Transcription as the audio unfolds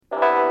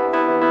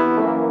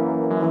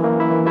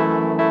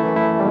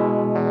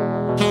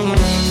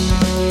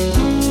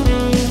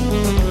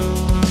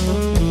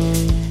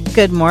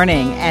Good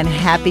morning and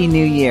Happy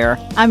New Year.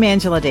 I'm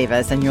Angela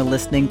Davis and you're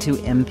listening to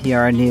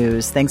NPR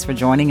News. Thanks for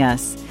joining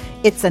us.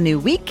 It's a new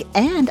week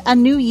and a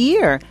new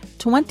year.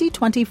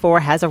 2024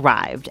 has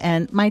arrived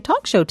and my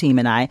talk show team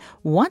and I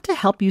want to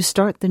help you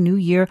start the new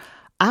year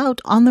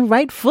out on the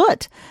right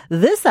foot.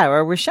 This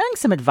hour, we're sharing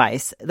some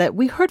advice that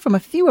we heard from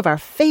a few of our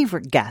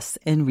favorite guests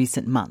in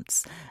recent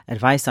months.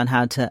 Advice on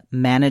how to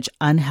manage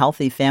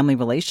unhealthy family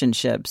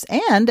relationships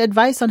and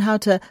advice on how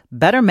to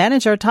better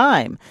manage our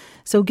time.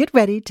 So get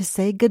ready to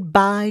say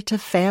goodbye to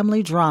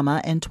family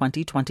drama in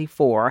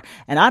 2024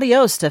 and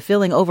adios to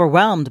feeling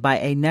overwhelmed by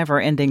a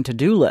never-ending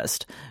to-do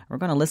list. We're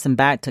going to listen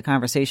back to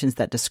conversations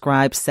that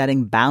describe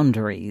setting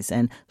boundaries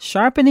and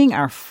sharpening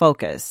our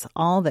focus,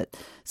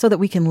 so that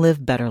we can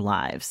live better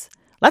lives.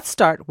 Let's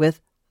start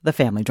with the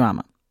family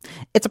drama.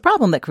 It's a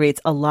problem that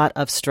creates a lot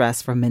of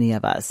stress for many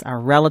of us. Our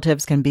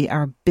relatives can be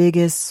our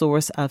biggest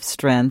source of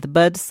strength,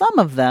 but some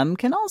of them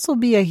can also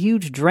be a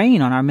huge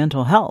drain on our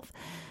mental health.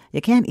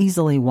 You can't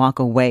easily walk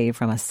away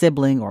from a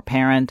sibling or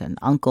parent, an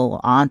uncle,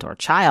 aunt, or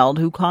child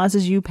who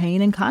causes you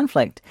pain and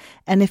conflict.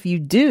 And if you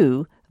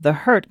do, the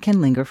hurt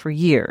can linger for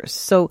years.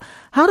 So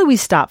how do we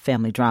stop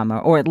family drama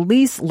or at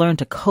least learn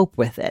to cope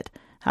with it?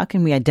 How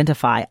can we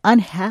identify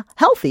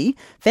unhealthy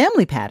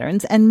family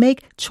patterns and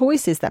make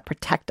choices that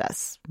protect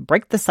us,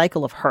 break the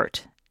cycle of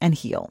hurt, and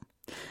heal?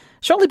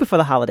 Shortly before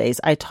the holidays,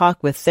 I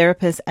talked with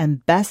therapist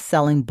and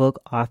best-selling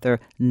book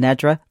author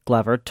Nedra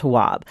Glover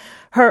Tawwab.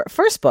 Her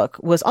first book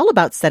was all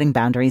about setting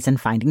boundaries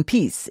and finding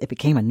peace. It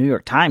became a New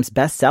York Times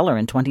bestseller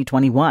in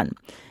 2021.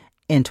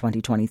 In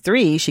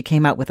 2023, she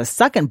came out with a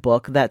second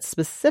book that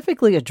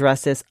specifically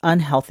addresses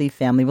unhealthy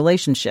family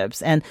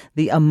relationships and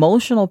the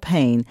emotional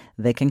pain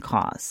they can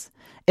cause.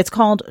 It's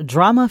called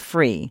Drama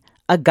Free,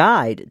 a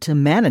guide to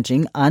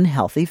managing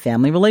unhealthy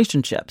family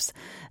relationships.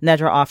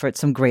 Nedra offered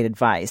some great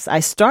advice. I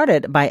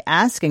started by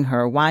asking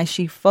her why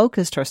she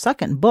focused her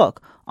second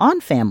book on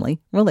family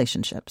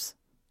relationships.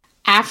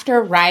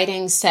 After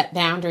writing Set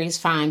Boundaries,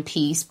 Find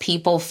Peace,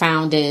 people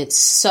found it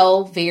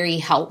so very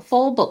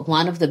helpful, but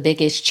one of the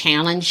biggest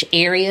challenge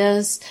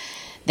areas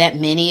that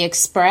many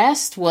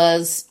expressed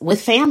was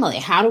with family.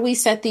 How do we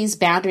set these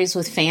boundaries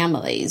with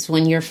families?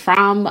 When you're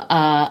from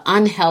an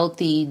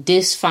unhealthy,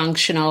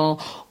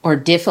 dysfunctional, or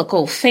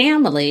difficult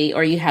family,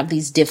 or you have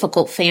these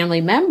difficult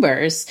family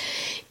members,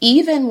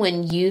 even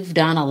when you've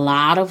done a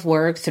lot of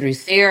work through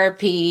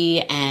therapy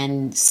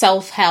and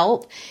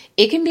self-help,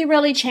 it can be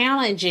really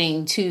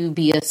challenging to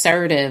be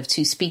assertive,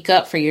 to speak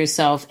up for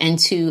yourself, and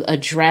to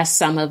address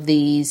some of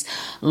these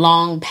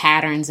long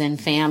patterns in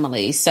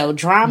families. So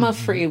Drama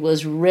Free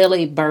was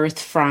really birthed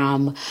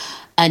from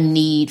a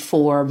need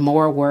for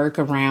more work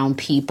around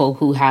people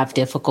who have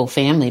difficult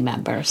family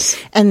members.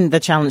 And the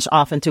challenge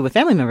often, too, with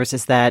family members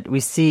is that we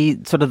see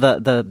sort of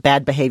the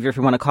bad behavior, if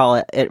you want to call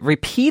it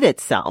repeat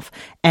itself.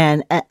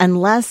 And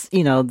unless,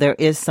 there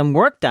is some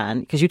work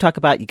done, because you talk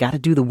about you got to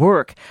do the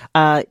work,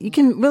 you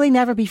can really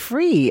never be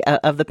free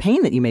of the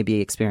pain that you may be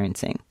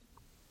experiencing.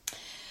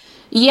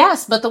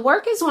 Yes, but the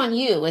work is on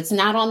you. It's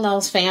not on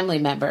those family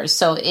members.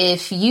 So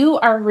if you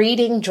are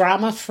reading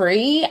Drama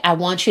Free, I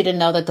want you to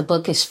know that the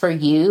book is for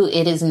you.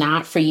 It is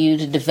not for you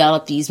to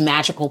develop these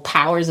magical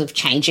powers of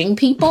changing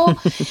people.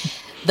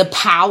 The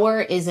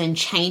power is in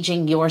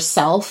changing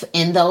yourself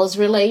in those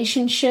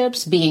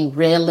relationships, being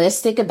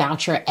realistic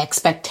about your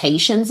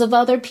expectations of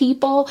other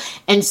people,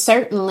 and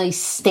certainly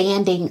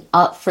standing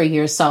up for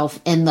yourself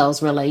in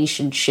those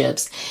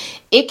relationships.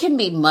 It can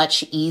be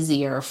much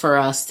easier for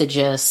us to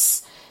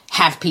just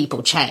have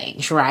people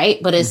change,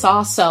 right? But it's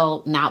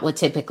also not what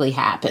typically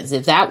happens.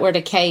 If that were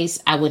the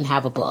case, I wouldn't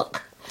have a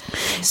book.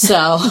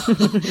 So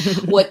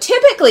what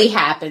typically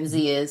happens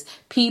is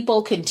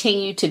people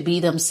continue to be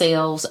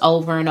themselves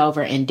over and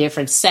over in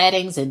different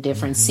settings, in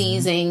different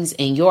seasons,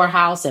 in your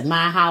house, in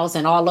my house,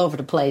 and all over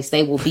the place.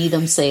 They will be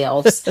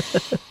themselves.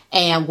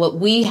 And what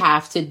we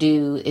have to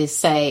do is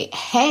say,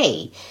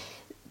 hey,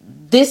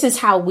 this is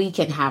how we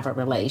can have a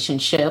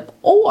relationship.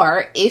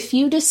 Or if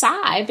you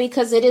decide,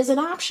 because it is an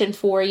option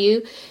for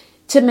you,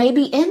 to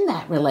maybe end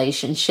that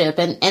relationship.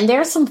 And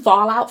there's some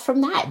fallout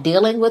from that.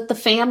 Dealing with the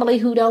family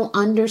who don't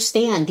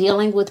understand.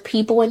 Dealing with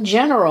people in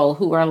general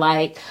who are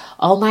like,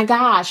 oh my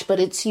gosh, but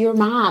it's your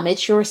mom,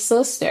 it's your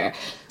sister.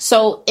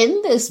 So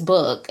in this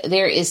book,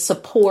 there is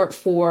support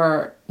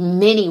for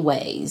many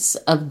ways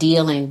of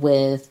dealing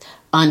with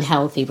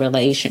unhealthy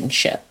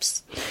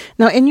relationships.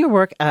 Now, in your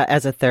work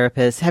as a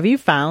therapist, have you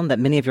found that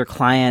many of your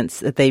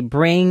clients, that they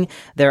bring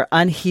their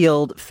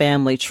unhealed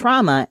family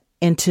trauma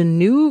into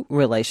new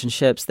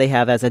relationships they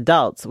have as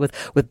adults with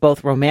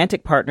both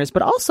romantic partners,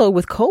 but also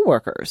with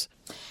coworkers?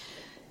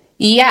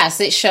 Yes,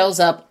 it shows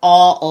up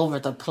all over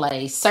the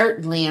place.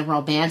 Certainly in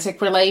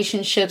romantic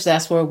relationships,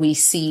 that's where we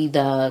see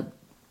the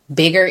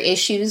bigger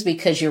issues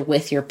because you're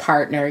with your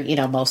partner,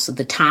 most of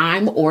the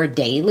time or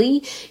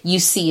daily. You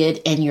see it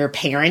in your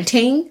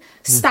parenting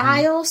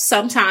style.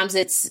 Sometimes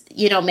it's,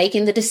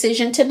 making the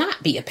decision to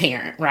not be a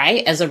parent,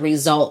 right? As a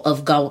result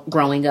of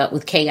growing up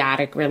with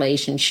chaotic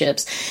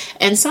relationships.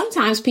 And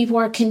sometimes people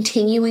are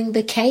continuing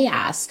the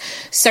chaos.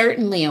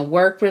 Certainly in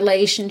work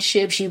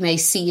relationships, you may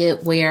see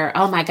it where,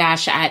 oh my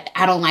gosh, I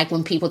don't like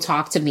when people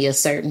talk to me a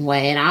certain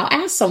way. And I'll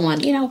ask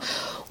someone,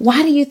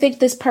 why do you think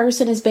this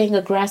person is being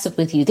aggressive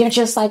with you? They're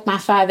just like my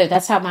father.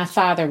 That's how my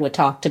father would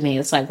talk to me.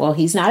 It's like, well,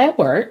 he's not at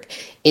work.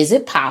 Is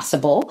it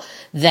possible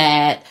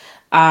that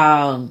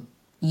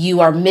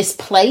you are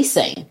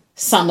misplacing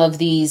some of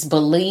these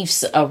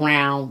beliefs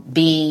around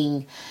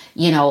being,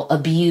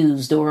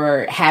 abused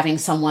or having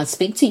someone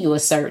speak to you a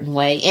certain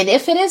way? And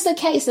if it is the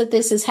case that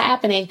this is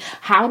happening,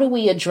 how do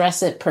we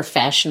address it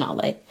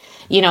professionally?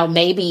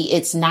 Maybe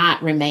it's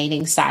not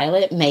remaining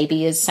silent.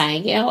 Maybe it's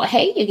saying,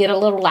 hey, you get a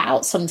little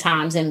loud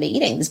sometimes in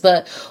meetings,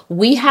 but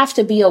we have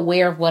to be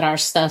aware of what our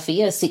stuff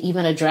is to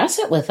even address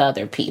it with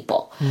other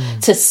people.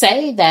 To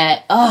say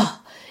that,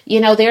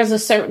 there's a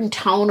certain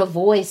tone of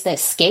voice that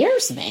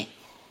scares me.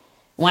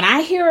 When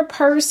I hear a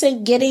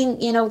person getting,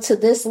 to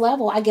this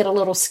level, I get a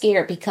little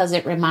scared because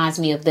it reminds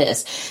me of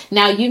this.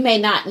 Now, you may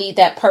not need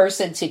that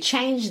person to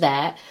change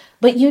that,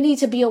 but you need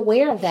to be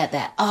aware of that,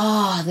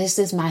 this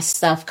is my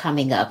stuff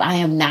coming up. I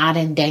am not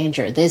in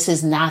danger. This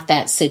is not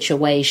that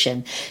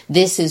situation.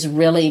 This is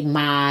really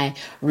my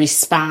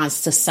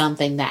response to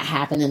something that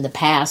happened in the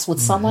past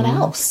with someone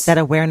else. That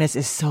awareness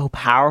is so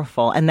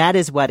powerful. And that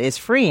is what is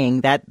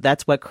freeing.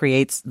 That's what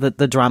creates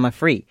the drama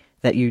free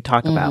that you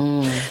talk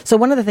about. So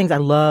one of the things I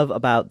love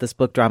about this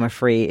book, Drama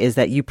Free, is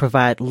that you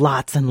provide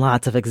lots and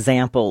lots of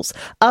examples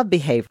of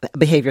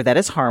behavior that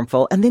is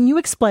harmful. And then you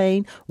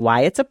explain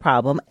why it's a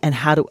problem and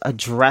how to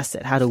address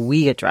it. How do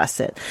we address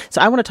it?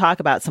 So I want to talk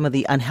about some of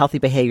the unhealthy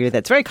behavior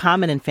that's very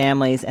common in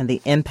families and the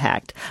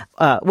impact.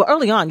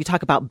 Early on, you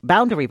talk about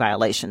boundary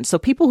violations. So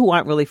people who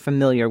aren't really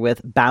familiar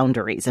with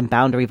boundaries and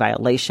boundary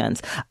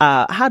violations,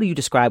 how do you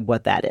describe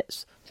what that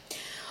is?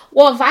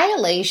 Well, a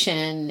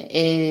violation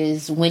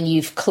is when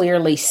you've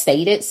clearly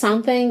stated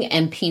something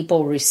and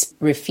people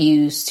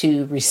refuse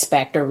to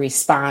respect or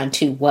respond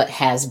to what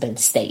has been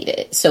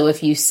stated. So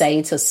if you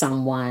say to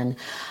someone,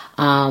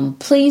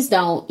 please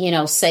don't,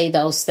 say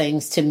those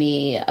things to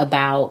me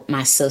about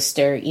my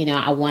sister.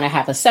 I want to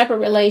have a separate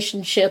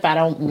relationship. I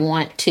don't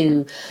want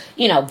to,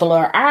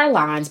 blur our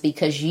lines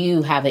because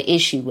you have an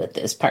issue with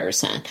this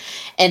person.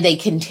 And they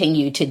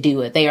continue to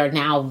do it. They are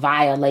now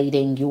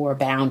violating your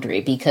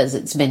boundary because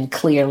it's been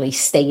clearly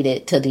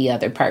stated to the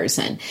other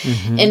person.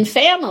 In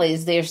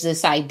families, there's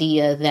this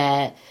idea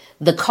that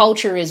the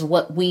culture is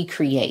what we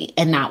create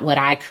and not what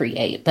I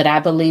create. But I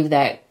believe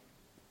that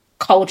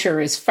culture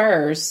is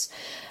first.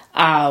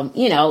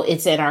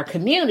 It's in our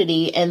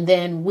community, and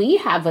then we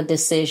have a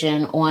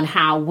decision on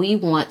how we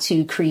want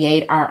to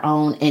create our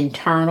own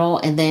internal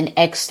and then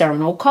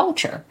external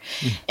culture.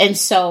 And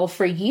so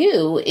for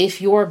you,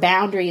 if your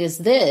boundary is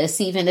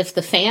this, even if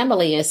the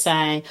family is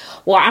saying,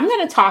 well, I'm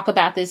going to talk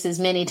about this as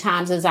many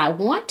times as I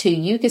want to,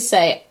 you could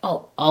say,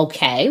 oh,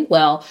 okay,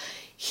 well,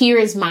 here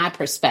is my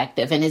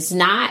perspective. And it's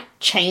not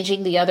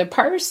changing the other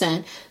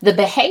person. The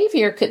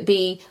behavior could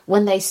be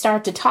when they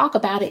start to talk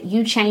about it,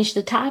 you change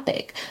the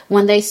topic.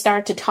 When they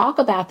start to talk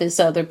about this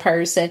other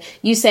person,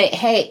 you say,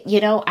 hey,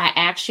 I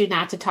asked you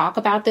not to talk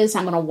about this.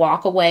 I'm going to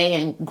walk away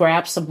and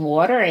grab some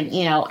water and,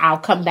 I'll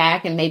come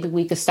back and maybe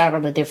we could start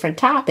on a different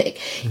topic.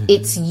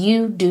 It's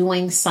you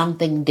doing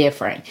something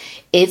different.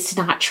 It's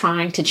not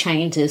trying to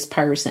change this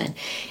person.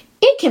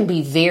 It can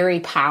be very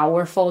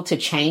powerful to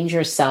change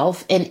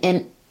yourself in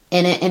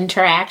an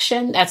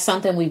interaction. That's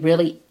something we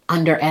really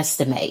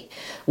underestimate.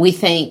 We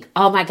think,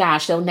 oh my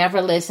gosh, they'll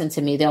never listen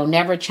to me. They'll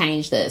never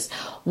change this.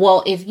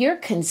 Well, if you're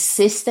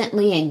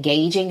consistently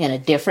engaging in a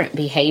different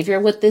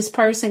behavior with this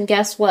person,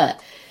 guess what?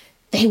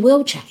 They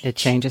will change. It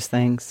changes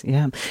things.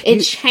 Yeah. It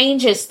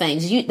changes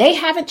things. They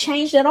haven't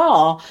changed at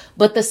all,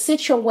 but the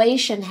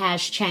situation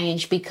has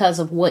changed because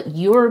of what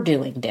you're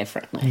doing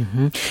differently.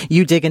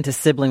 You dig into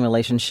sibling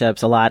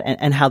relationships a lot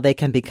and how they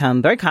can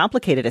become very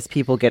complicated as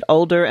people get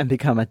older and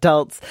become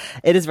adults.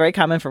 It is very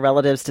common for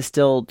relatives to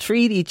still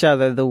treat each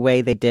other the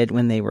way they did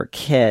when they were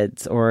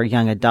kids or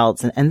young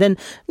adults and then,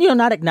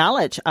 not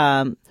acknowledge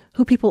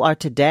who people are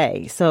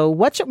today. So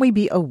what should we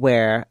be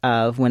aware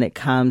of when it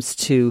comes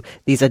to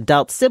these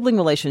adult sibling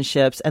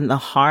relationships and the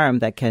harm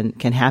that can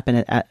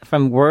happen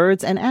from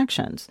words and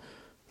actions?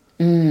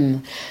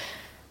 One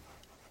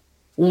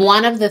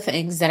of the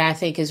things that I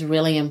think is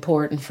really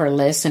important for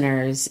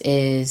listeners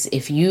is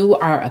if you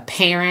are a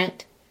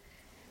parent,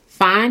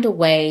 find a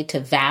way to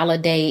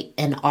validate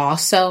and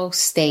also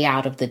stay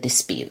out of the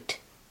dispute.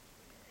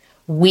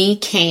 We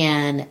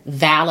can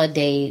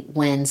validate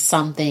when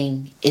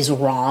something is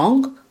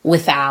wrong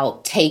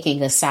without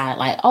taking a side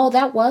like, oh,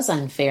 that was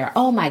unfair.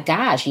 Oh my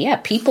gosh, yeah,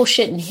 people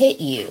shouldn't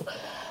hit you.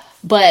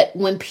 But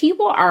when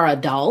people are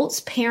adults,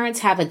 parents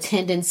have a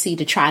tendency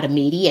to try to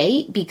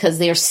mediate because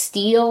they're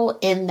still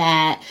in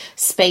that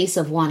space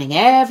of wanting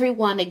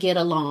everyone to get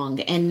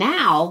along. And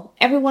now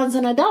everyone's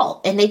an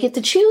adult and they get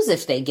to choose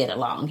if they get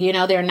along. You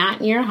know, they're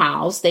not in your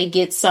house. They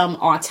get some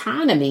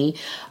autonomy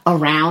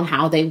around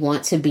how they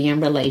want to be in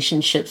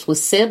relationships with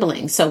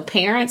siblings. So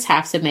parents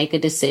have to make a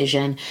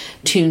decision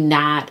to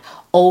not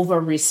over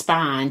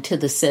respond to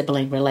the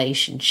sibling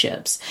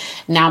relationships.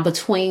 Now,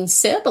 between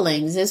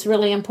siblings, it's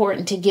really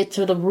important to get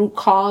to the root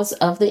cause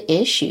of the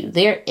issue.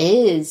 There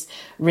is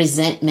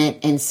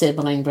resentment in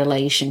sibling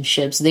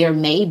relationships. There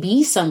may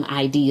be some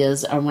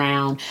ideas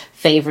around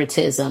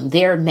favoritism.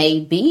 There may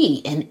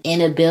be an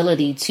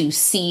inability to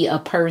see a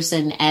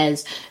person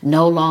as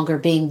no longer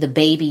being the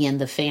baby in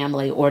the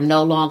family or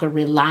no longer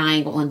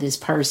relying on this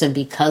person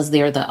because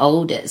they're the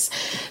oldest.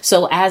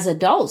 So as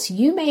adults,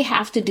 you may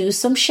have to do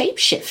some shape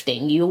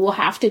shifting. You will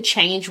have to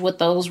change what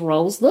those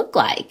roles look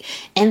like.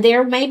 And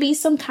there may be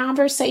some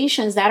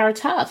conversations that are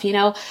tough. You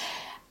know,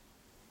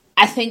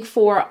 I think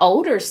for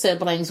older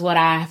siblings, what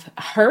I've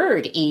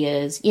heard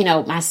is, you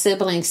know, my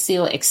siblings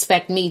still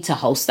expect me to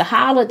host the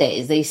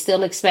holidays. They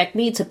still expect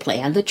me to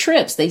plan the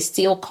trips. They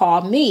still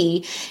call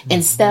me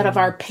instead of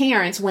our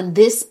parents when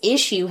this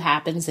issue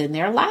happens in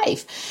their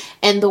life.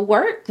 And the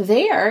work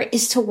there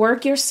is to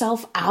work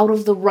yourself out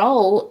of the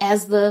role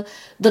as the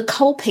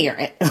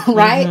co-parent,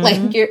 right?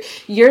 Like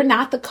you're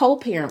not the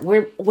co-parent.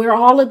 We're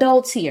all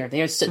adults here.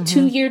 There's a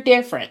 2-year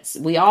difference.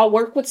 We all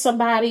work with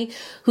somebody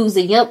who's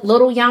a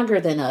little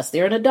younger than us.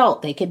 They're an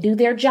adult. They can do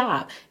their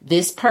job.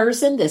 This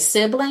person, this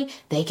sibling,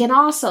 they can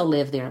also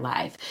live their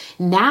life.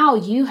 Now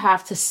you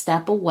have to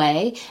step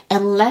away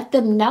and let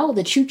them know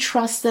that you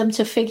trust them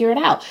to figure it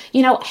out.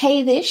 You know,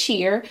 hey, this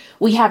year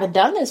we haven't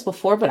done this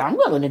before, but I'm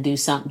willing to do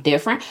something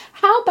different.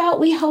 How about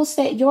we host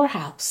at your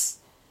house?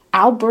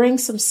 I'll bring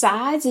some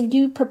sides and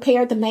you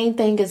prepare the main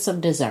thing and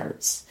some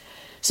desserts.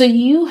 So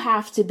you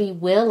have to be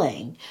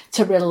willing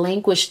to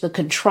relinquish the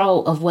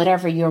control of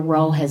whatever your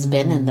role has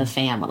been in the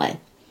family.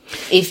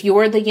 If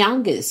you're the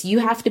youngest, you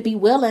have to be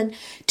willing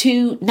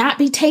to not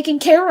be taken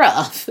care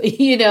of,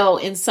 you know,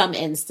 in some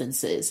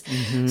instances.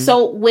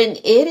 So when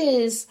it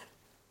is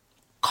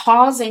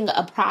causing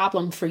a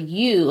problem for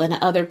you and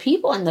other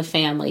people in the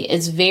family,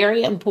 it's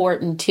very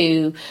important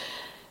to,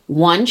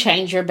 one,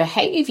 change your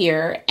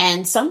behavior,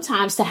 and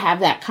sometimes to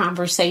have that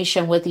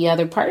conversation with the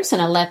other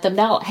person and let them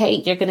know, hey,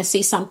 you're going to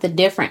see something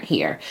different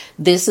here.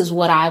 This is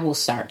what I will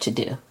start to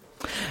do.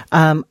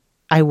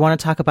 I want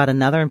to talk about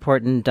another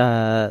important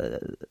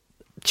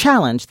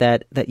challenge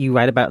that you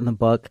write about in the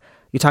book.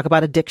 You talk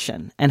about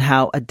addiction and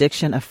how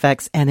addiction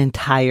affects an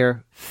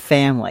entire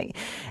family.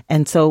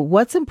 And so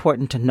what's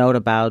important to note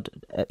about,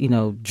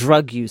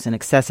 drug use and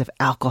excessive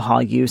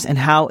alcohol use and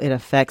how it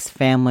affects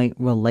family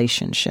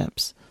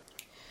relationships?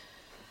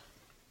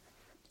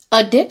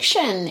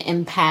 Addiction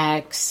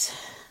impacts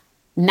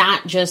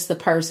not just the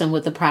person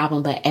with the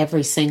problem, but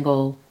every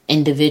single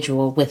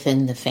individual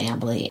within the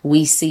family.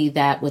 We see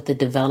that with the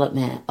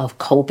development of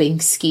coping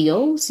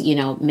skills. You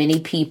know, many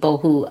people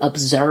who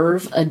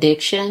observe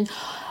addiction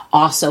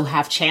also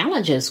have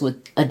challenges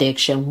with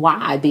addiction.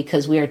 Why?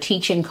 Because we are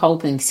teaching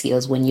coping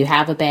skills. When you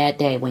have a bad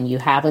day, when you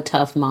have a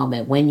tough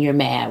moment, when you're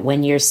mad,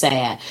 when you're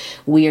sad,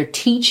 we are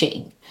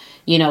teaching,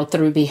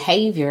 through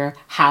behavior,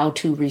 how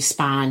to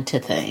respond to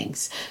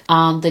things.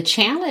 The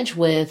challenge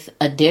with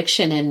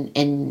addiction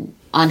in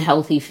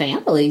unhealthy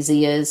families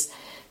is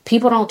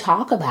people don't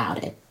talk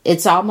about it.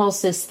 It's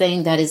almost this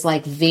thing that is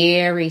like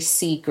very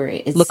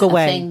secret. It's look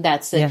away. A thing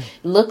that's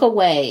look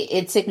away.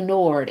 It's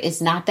ignored.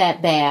 It's not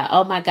that bad.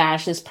 Oh my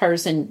gosh, this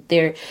person,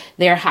 they're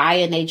high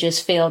and they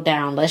just fell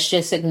down. Let's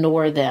just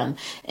ignore them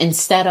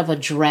instead of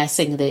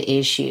addressing the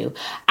issue.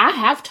 I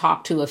have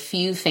talked to a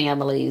few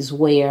families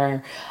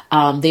where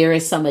there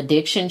is some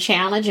addiction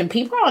challenge and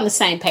people are on the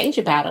same page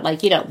about it.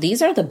 Like,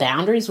 these are the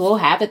boundaries we'll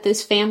have at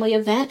this family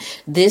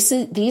event.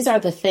 These are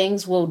the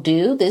things we'll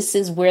do. This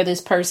is where this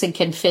person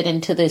can fit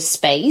into this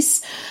space.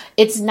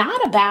 It's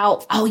not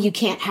about, you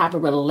can't have a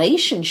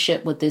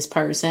relationship with this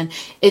person.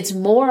 It's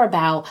more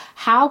about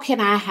how can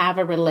I have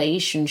a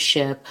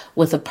relationship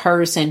with a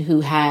person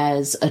who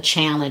has a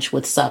challenge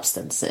with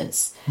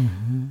substances.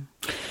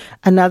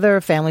 Another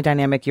family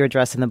dynamic you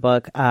address in the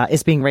book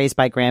is being raised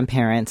by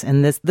grandparents.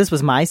 And this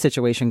was my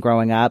situation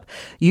growing up.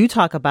 You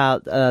talk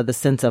about the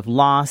sense of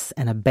loss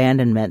and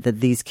abandonment that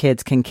these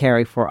kids can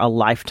carry for a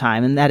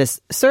lifetime. And that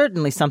is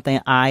certainly something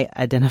I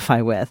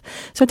identify with.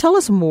 So tell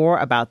us more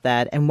about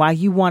that and why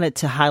you wanted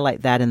to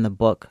highlight that in the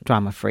book,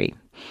 Drama Free.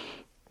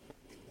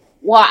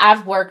 Well,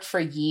 I've worked for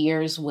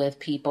years with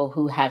people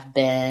who have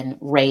been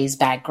raised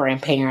by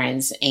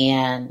grandparents,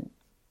 and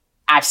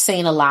I've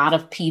seen a lot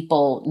of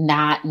people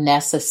not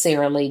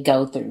necessarily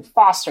go through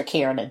foster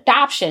care and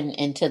adoption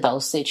into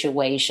those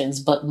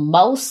situations, but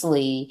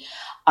mostly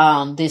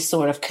this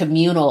sort of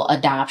communal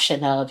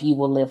adoption of you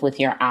will live with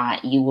your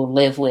aunt, you will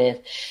live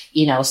with,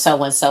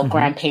 so-and-so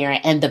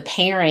grandparent, and the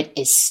parent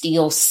is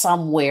still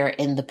somewhere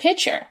in the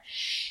picture.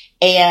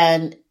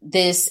 And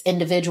this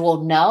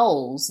individual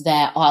knows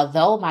that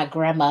although my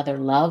grandmother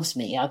loves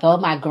me, although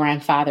my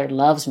grandfather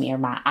loves me, or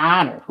my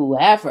aunt or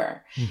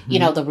whoever,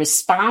 the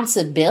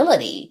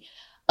responsibility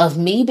of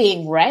me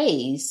being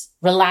raised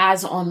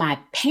relies on my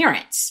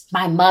parents,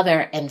 my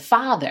mother and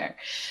father.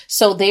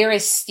 So there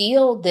is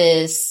still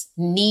this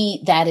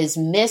need that is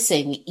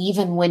missing,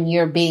 even when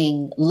you're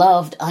being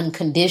loved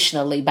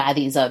unconditionally by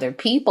these other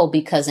people,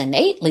 because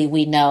innately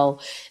we know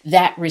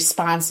that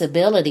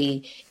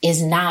responsibility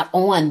is not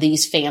on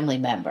these family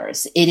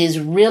members. It is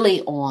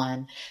really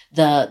on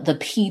the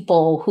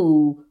people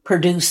who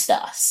produced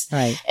us.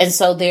 Right. And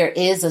so there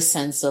is a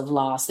sense of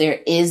loss. There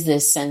is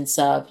this sense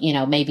of,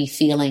 maybe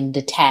feeling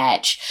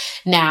detached.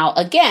 Now,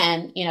 again,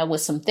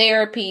 with some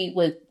therapy,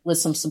 with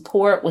some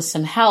support, with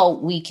some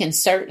help, we can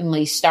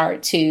certainly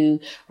start to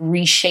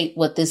reshape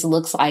what this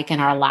looks like in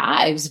our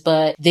lives.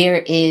 But there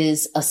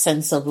is a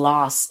sense of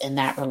loss in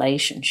that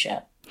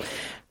relationship.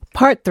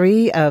 Part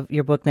 3 of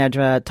your book,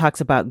 Nedra, talks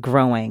about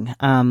growing.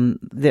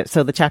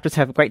 So the chapters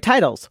have great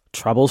titles: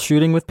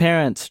 Troubleshooting with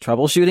Parents,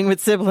 Troubleshooting with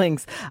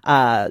Siblings,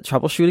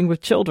 Troubleshooting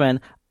with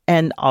Children,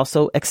 and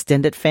also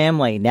Extended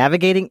Family,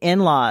 Navigating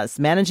In-Laws,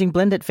 Managing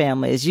Blended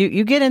Families.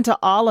 You get into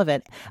all of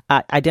it,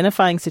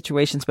 identifying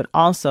situations, but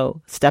also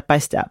step by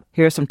step.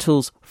 Here are some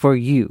tools for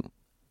you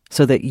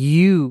so that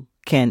you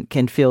can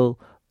feel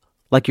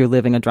like you're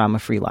living a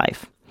drama-free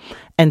life.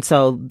 And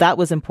so that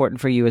was important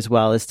for you as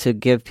well, is to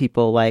give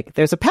people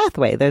there's a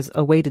pathway, there's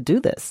a way to do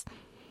this.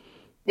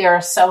 There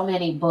are so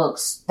many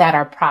books that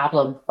are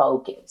problem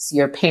focused.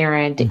 Your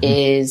parent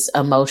is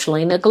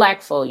emotionally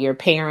neglectful. Your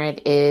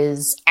parent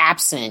is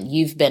absent.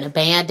 You've been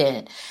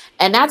abandoned.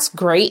 And that's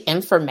great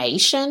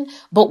information.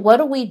 But what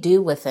do we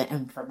do with the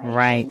information?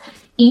 Right.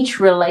 Each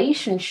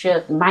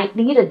relationship might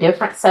need a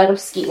different set of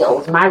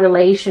skills. My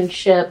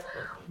relationship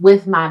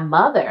with my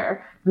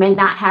mother may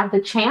not have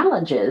the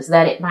challenges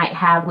that it might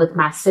have with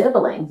my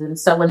siblings. And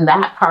so in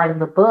that part of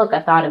the book, I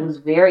thought it was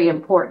very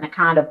important to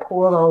kind of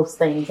pull those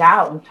things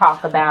out and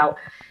talk about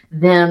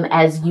them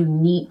as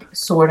unique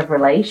sort of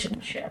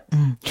relationships.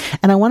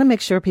 And I want to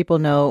make sure people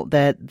know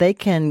that they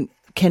can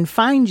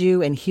find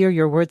you and hear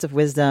your words of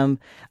wisdom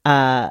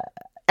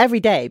every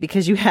day,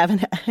 because you have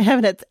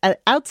an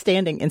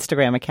outstanding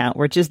Instagram account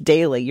where just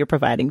daily you're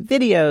providing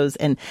videos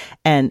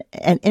and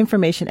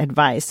information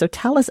advice. So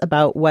tell us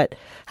about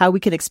how we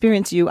can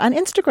experience you on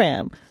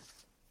Instagram.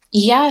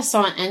 Yes,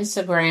 on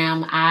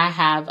Instagram, I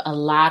have a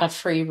lot of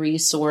free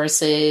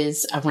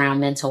resources around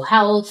mental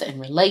health and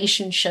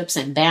relationships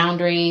and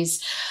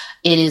boundaries.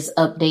 It is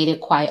updated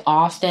quite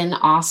often.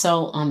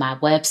 Also on my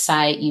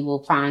website, you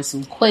will find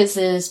some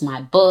quizzes,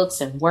 my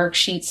books, and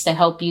worksheets to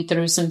help you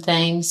through some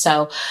things.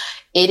 So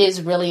it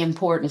is really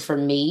important for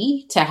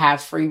me to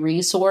have free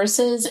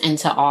resources and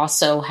to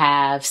also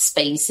have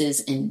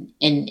spaces in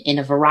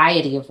a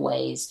variety of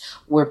ways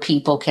where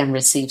people can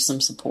receive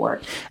some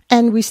support.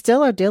 And we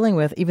still are dealing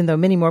with, even though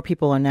many more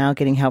people are now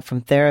getting help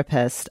from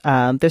therapists,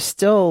 there's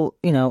still,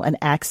 an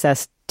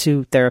access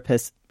to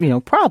therapists,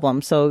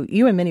 problem. So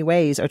you in many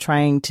ways are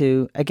trying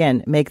to,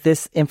 again, make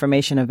this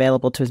information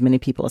available to as many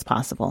people as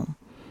possible.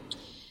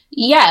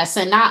 Yes.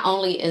 And not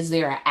only is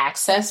there an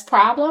access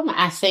problem,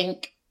 I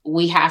think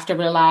we have to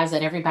realize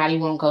that everybody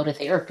won't go to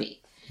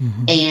therapy.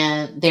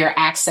 And their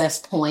access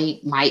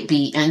point might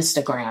be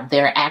Instagram.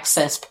 Their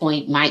access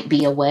point might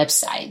be a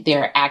website.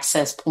 Their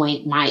access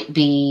point might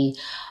be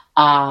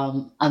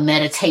a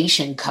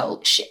meditation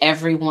coach.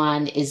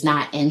 Everyone is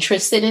not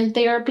interested in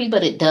therapy,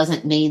 but it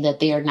doesn't mean that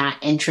they are not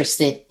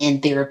interested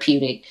in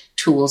therapeutic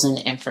tools and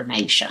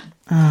information.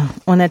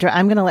 Well, Nedra,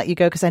 I'm going to let you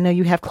go because I know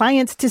you have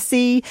clients to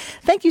see.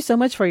 Thank you so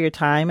much for your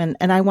time.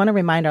 And I want to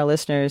remind our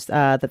listeners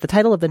that the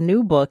title of the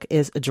new book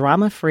is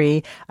Drama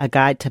Free, A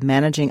Guide to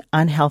Managing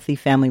Unhealthy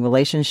Family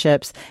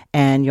Relationships.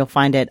 And you'll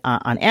find it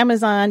on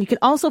Amazon. You can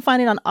also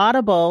find it on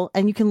Audible,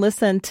 and you can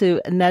listen to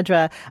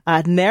Nedra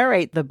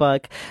narrate the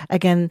book.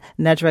 Again,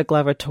 Nedra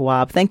Glover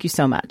Tawwab, thank you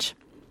so much.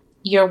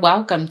 You're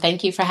welcome.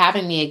 Thank you for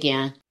having me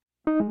again.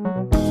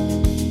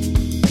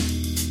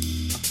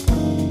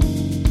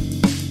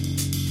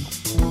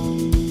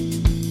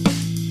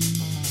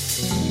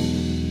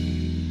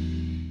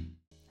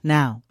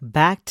 Now,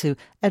 back to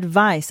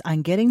advice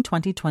on getting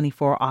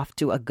 2024 off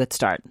to a good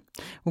start.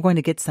 We're going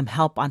to get some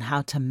help on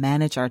how to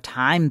manage our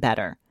time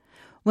better.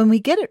 When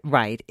we get it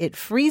right, it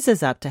frees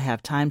us up to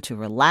have time to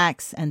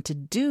relax and to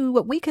do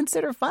what we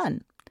consider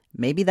fun.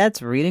 Maybe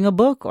that's reading a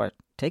book or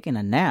taking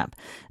a nap.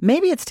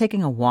 Maybe it's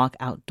taking a walk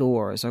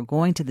outdoors or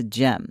going to the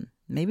gym.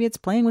 Maybe it's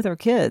playing with our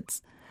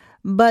kids.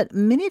 But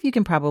many of you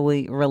can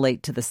probably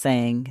relate to the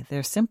saying,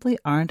 there simply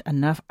aren't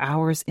enough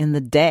hours in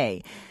the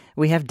day.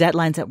 We have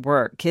deadlines at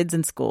work, kids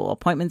in school,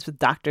 appointments with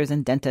doctors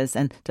and dentists,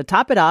 and to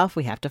top it off,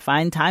 we have to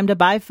find time to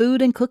buy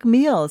food and cook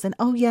meals. And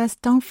oh yes,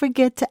 don't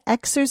forget to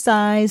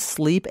exercise,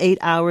 sleep 8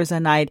 hours a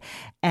night,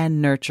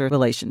 and nurture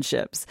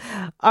relationships.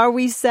 Are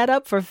we set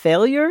up for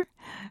failure?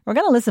 We're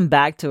going to listen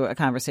back to a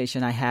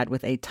conversation I had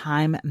with a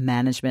time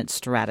management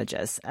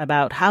strategist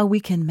about how we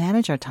can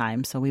manage our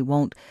time so we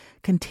won't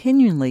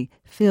continually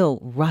feel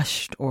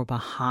rushed or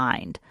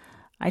behind.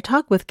 I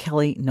talk with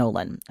Kelly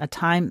Nolan, a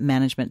time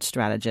management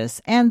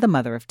strategist and the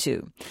mother of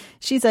two.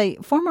 She's a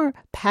former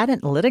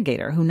patent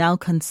litigator who now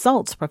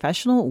consults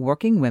professional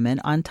working women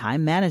on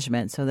time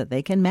management so that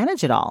they can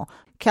manage it all.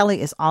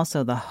 Kelly is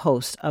also the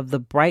host of the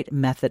Bright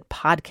Method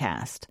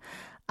podcast.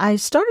 I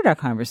started our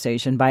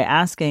conversation by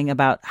asking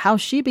about how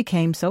she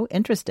became so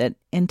interested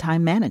in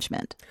time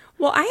management.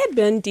 Well, I had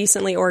been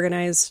decently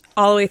organized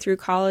all the way through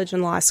college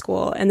and law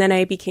school, and then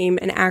I became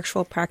an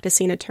actual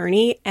practicing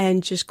attorney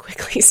and just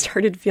quickly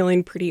started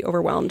feeling pretty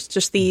overwhelmed.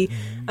 Just the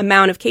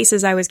amount of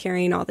cases I was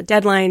carrying, all the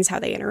deadlines, how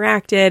they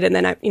interacted, and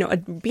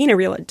then being a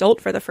real adult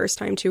for the first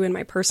time too in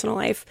my personal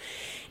life.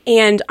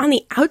 And on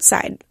the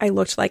outside, I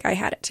looked like I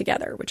had it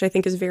together, which I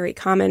think is very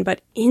common.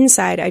 But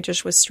inside, I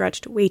just was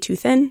stretched way too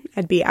thin.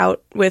 I'd be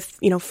out with,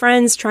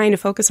 friends trying to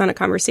focus on a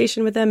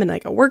conversation with them, and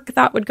like a work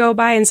thought would go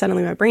by and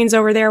suddenly my brain's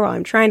over there while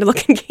I'm trying to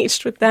look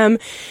engaged with them.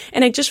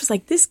 And I just was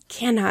like, this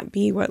cannot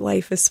be what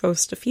life is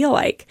supposed to feel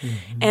like.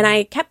 Mm-hmm. And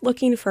I kept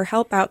looking for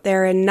help out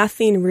there, and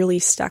nothing really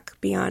stuck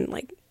beyond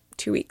like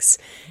 2 weeks.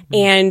 Mm-hmm.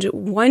 And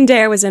one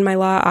day I was in my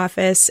law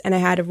office and I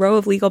had a row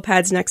of legal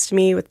pads next to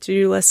me with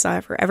to-do lists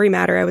for every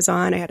matter I was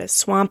on. I had a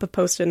swamp of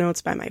Post-it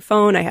notes by my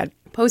phone. I had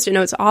Post-it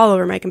notes all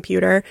over my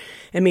computer.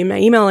 I mean, my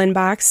email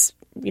inbox,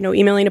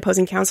 emailing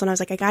opposing counsel. And I was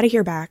like, I got to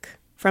hear back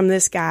from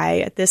this guy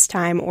at this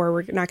time or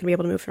we're not going to be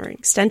able to move for an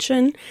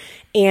extension.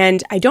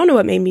 And I don't know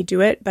what made me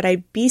do it, but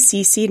I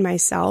BCC'd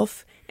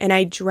myself. And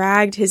I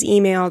dragged his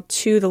email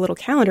to the little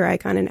calendar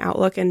icon in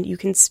Outlook, and you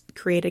can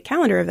create a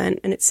calendar event,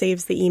 and it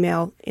saves the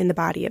email in the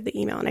body of the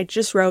email. And I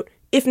just wrote,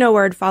 if no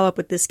word, follow up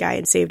with this guy,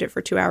 and saved it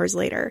for 2 hours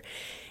later.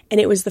 And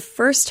it was the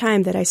first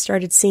time that I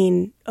started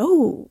seeing,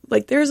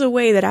 there's a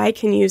way that I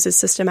can use a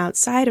system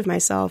outside of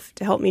myself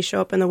to help me show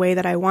up in the way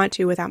that I want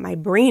to without my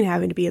brain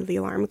having to be the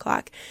alarm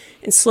clock.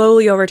 And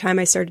slowly over time,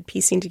 I started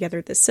piecing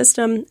together this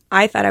system.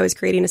 I thought I was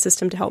creating a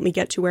system to help me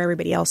get to where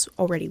everybody else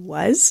already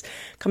was.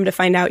 Come to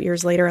find out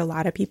years later, a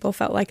lot of people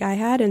felt like I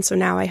had. And so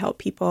now I help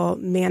people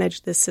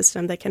manage this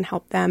system that can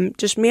help them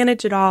just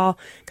manage it all,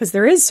 because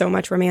there is so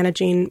much we're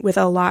managing with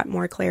a lot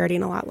more clarity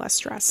and a lot less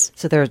stress.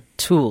 So there are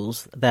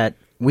tools that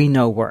we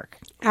know work.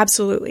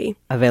 Absolutely.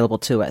 Available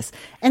to us.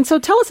 And so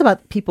tell us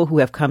about people who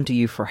have come to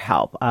you for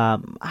help.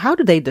 How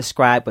do they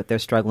describe what they're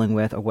struggling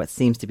with or what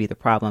seems to be the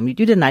problem? You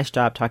did a nice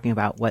job talking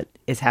about what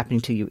is happening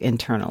to you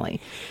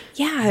internally.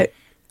 Yeah.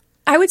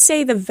 I would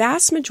say the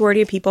vast majority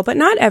of people, but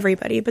not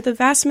everybody, but the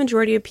vast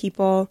majority of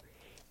people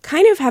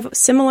kind of have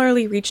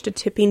similarly reached a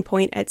tipping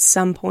point at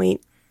some point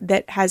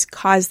that has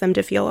caused them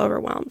to feel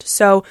overwhelmed.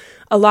 So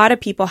a lot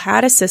of people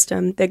had a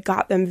system that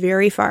got them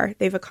very far.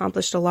 They've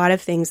accomplished a lot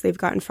of things. They've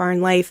gotten far in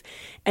life,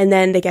 and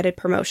then they get a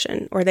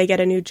promotion or they get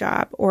a new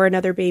job or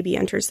another baby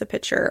enters the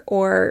picture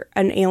or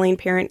an ailing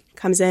parent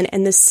comes in,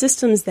 and the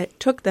systems that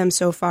took them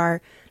so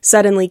far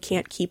suddenly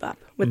can't keep up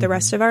with the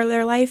rest of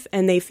their life,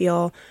 and they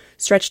feel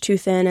stretched too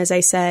thin. As I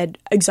said,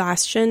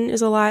 exhaustion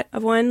is a lot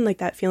of one, like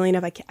that feeling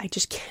of I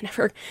just can't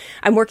ever,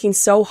 I'm working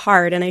so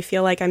hard and I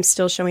feel like I'm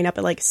still showing up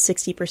at like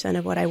 60%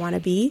 of what I want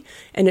to be.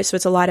 And so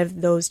it's a lot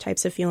of those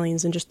types of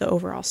feelings and just the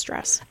overall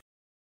stress.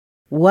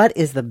 What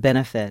is the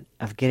benefit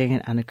of getting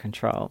it under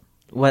control?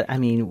 What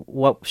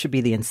should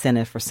be the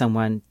incentive for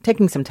someone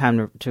taking some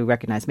time to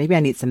recognize, maybe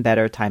I need some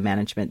better time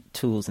management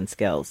tools and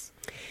skills?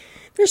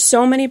 There's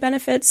so many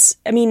benefits.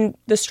 I mean,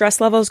 the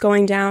stress levels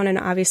going down, and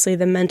obviously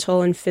the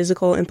mental and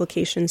physical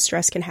implications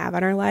stress can have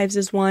on our lives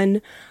is one.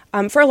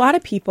 For a lot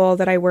of people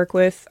that I work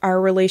with,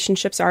 our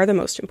relationships are the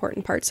most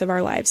important parts of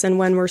our lives. And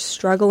when we're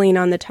struggling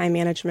on the time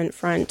management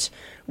front,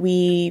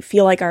 we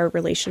feel like our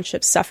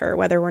relationships suffer,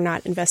 whether we're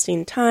not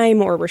investing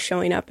time or we're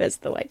showing up as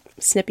the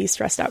snippy,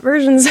 stressed out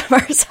versions of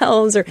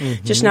ourselves or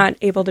just not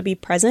able to be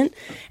present.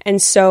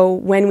 And so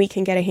when we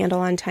can get a handle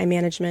on time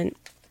management,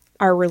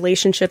 our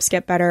relationships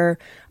get better,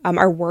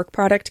 our work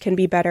product can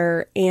be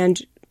better.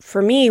 And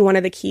for me, one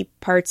of the key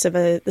parts of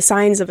the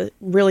signs of a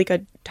really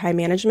good time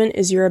management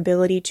is your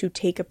ability to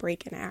take a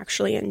break and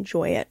actually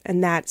enjoy it.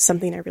 And that's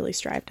something I really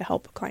strive to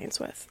help clients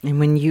with. And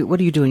what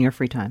do you do in your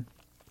free time?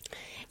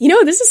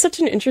 This is such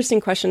an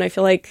interesting question. I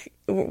feel like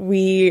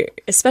we,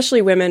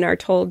 especially women, are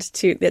told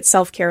that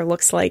self-care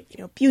looks like,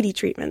 beauty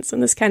treatments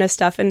and this kind of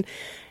stuff. And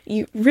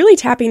you really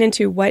tapping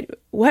into what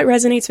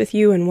resonates with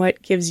you and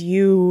what gives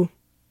you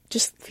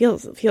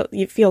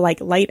you feel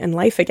like light and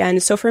life again.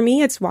 So for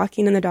me, it's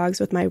walking in the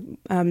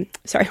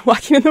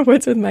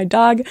woods with my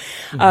dog.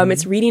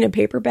 It's reading a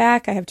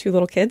paperback. I have 2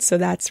 little kids, so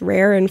that's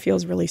rare and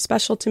feels really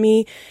special to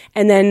me.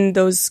 And then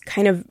those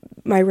kind of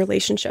my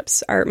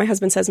relationships my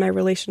husband says my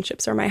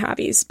relationships are my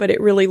hobbies, but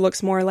it really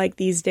looks more like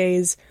these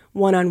days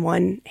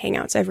one-on-one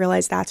hangouts. I've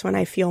realized that's when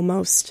I feel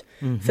most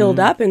filled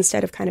up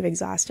instead of kind of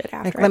exhausted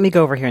after. Let me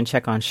go over here and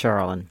check on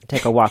Cheryl and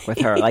take a walk with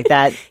her. Like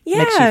that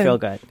makes you feel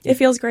good. It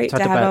feels great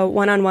to have a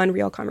one-on-one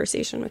real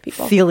conversation with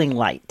people. Feeling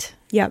light.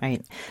 Yeah.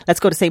 Right. Let's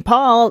go to St.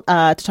 Paul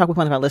to talk with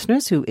one of our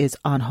listeners who is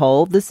on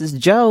hold. This is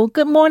Joe.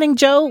 Good morning,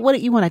 Joe. What do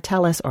you want to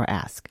tell us or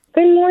ask?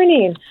 Good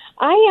morning.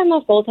 I am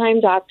a full-time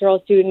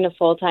doctoral student, a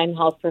full-time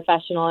health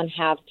professional, and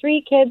have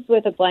 3 kids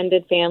with a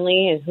blended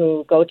family and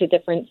who go to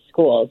different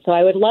schools. So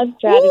I would love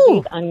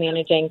strategies on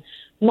managing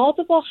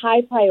multiple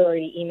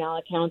high-priority email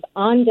accounts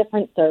on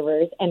different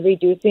servers and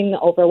reducing the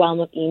overwhelm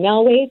of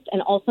email waste,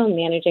 and also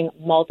managing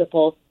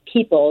multiple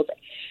people's,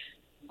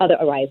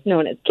 otherwise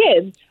known as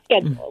kids,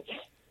 schedules.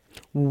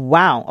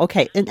 Wow.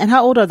 Okay. And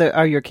how old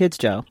are your kids,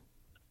 Jo?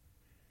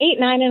 8,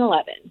 9, and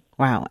 11.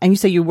 Wow. And you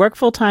say you work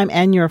full-time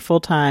and you're a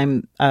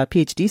full-time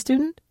PhD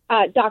student?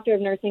 Doctor of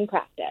Nursing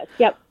practice.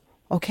 Yep.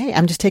 Okay.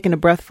 I'm just taking a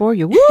breath for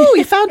you. Woo!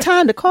 You found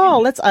time to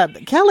call. Let's,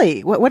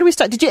 Kelly, where do we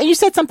start? You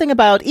said something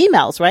about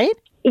emails, right?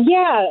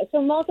 Yeah.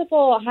 So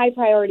multiple high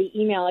priority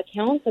email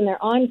accounts, and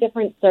they're on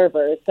different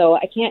servers. So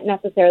I can't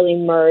necessarily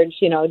merge,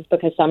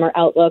 because some are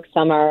Outlook,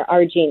 some are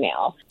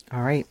Gmail.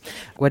 All right.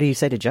 What do you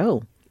say to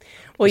Jo?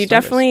 Well, you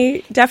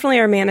definitely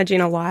are managing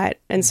a lot.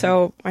 And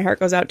so my heart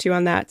goes out to you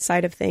on that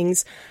side of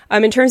things.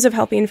 In terms of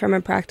helping from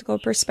a practical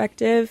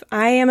perspective,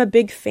 I am a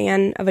big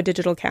fan of a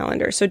digital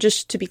calendar. So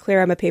just to be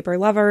clear, I'm a paper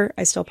lover.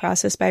 I still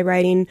process by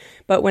writing.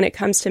 But when it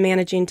comes to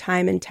managing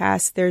time and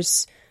tasks,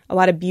 there's a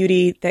lot of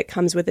beauty that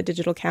comes with a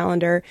digital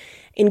calendar,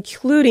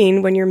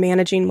 including when you're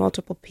managing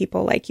multiple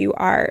people like you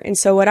are. And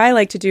so what I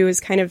like to do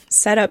is kind of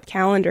set up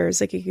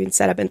calendars, like you can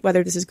set up,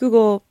 whether this is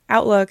Google,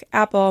 Outlook,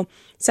 Apple,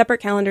 separate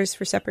calendars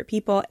for separate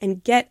people,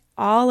 and get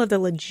all of the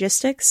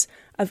logistics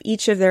of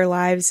each of their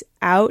lives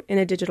out in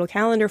a digital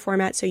calendar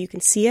format so you can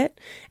see it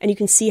and you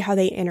can see how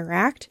they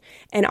interact.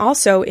 And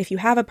also, if you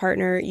have a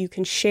partner, you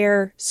can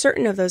share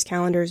certain of those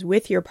calendars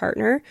with your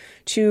partner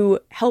to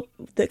help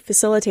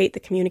facilitate the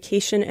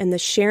communication and the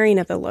sharing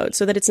of the load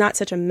so that it's not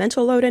such a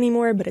mental load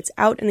anymore, but it's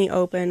out in the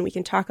open. We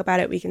can talk about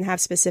it. We can have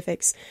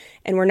specifics,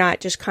 and we're not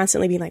just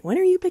constantly being like, when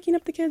are you picking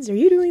up the kids? Are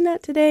you doing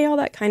that today? All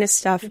that kind of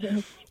stuff. Mm-hmm.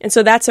 And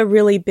so that's a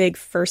really big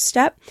first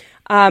step.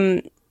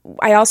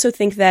 I also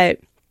think that,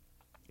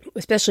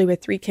 especially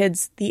with 3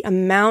 kids, the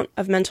amount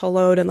of mental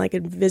load and like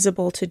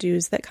invisible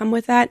to-dos that come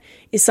with that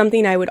is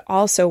something I would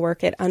also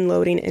work at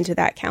unloading into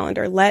that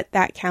calendar. Let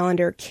that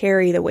calendar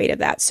carry the weight of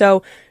that.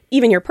 So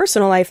even your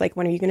personal life, like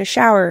when are you going to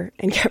shower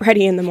and get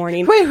ready in the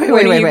morning?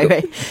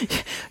 Wait.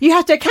 You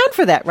have to account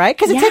for that, right?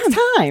 Because it takes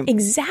time.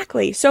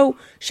 Exactly. So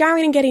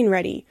showering and getting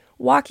ready,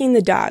 walking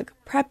the dog,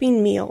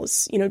 prepping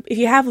meals. If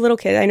you have little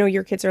kids, I know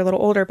your kids are a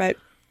little older, but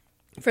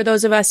for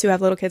those of us who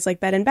have little kids, like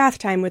bed and bath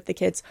time with the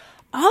kids,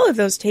 all of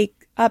those take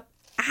up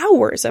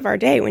hours of our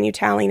day when you're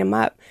tallying them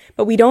up.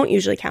 But we don't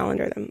usually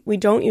calendar them. We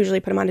don't usually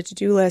put them on a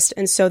to-do list.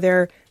 And so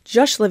they're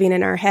just living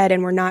in our head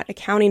and we're not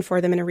accounting for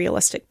them in a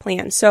realistic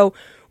plan. So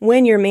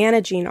when you're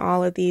managing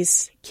all of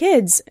these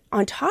kids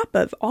on top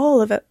of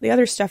all of the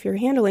other stuff you're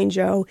handling,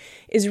 Jo,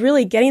 is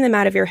really getting them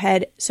out of your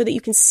head so that you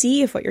can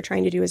see if what you're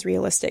trying to do is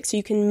realistic. So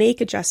you can make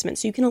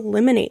adjustments. So you can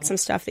eliminate some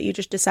stuff that you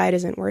just decide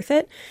isn't worth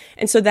it.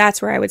 And so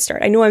that's where I would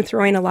start. I know I'm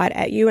throwing a lot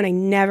at you, and I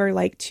never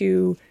like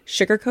to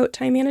sugarcoat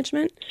time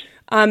management.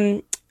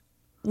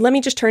 Let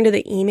me just turn to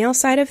the email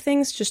side of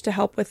things just to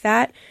help with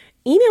that.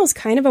 Email is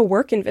kind of a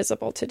work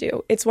invisible to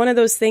do. It's one of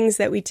those things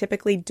that we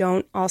typically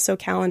don't also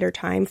calendar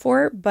time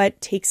for, but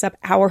takes up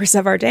hours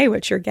of our day,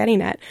 which you're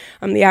getting at.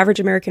 The average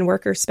American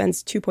worker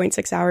spends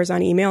 2.6 hours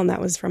on email, and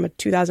that was from a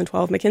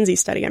 2012 McKinsey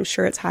study. I'm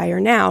sure it's higher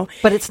now.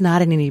 But it's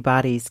not in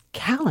anybody's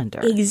calendar.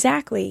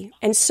 Exactly.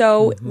 And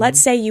so let's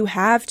say you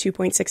have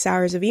 2.6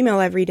 hours of email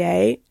every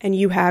day, and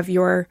you have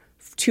your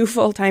 2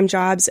 full-time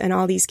jobs and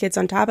all these kids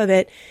on top of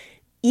it.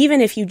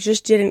 Even if you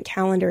just didn't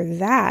calendar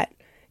that,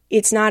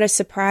 it's not a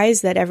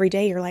surprise that every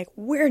day you're like,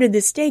 where did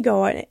this day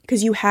go?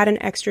 Because you had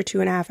an extra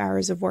 2.5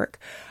 hours of work.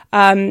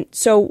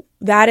 So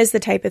that is the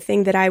type of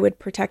thing that I would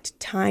protect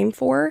time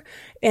for.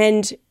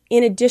 And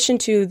in addition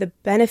to the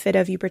benefit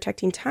of you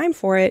protecting time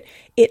for it,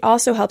 it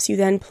also helps you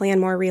then plan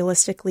more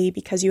realistically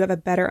because you have a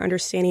better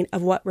understanding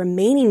of what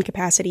remaining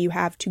capacity you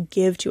have to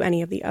give to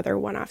any of the other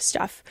one-off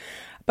stuff.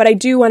 But I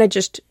do want to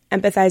just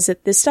empathize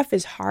that this stuff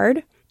is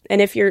hard. And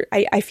if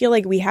I feel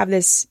like we have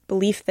this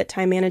belief that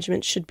time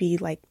management should be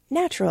like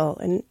natural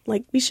and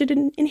like we should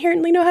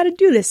inherently know how to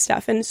do this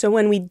stuff. And so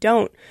when we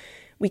don't,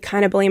 we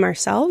kind of blame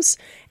ourselves.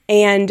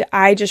 And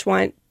I just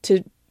want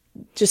to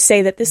just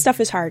say that this stuff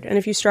is hard. And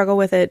if you struggle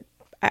with it,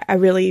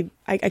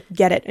 I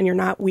get it, and you're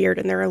not weird.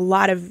 And there are a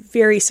lot of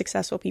very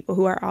successful people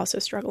who are also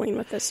struggling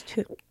with this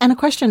too. And a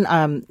question,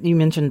 you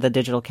mentioned the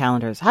digital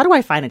calendars. How do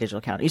I find a digital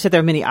calendar? You said there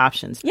are many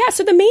options. Yeah,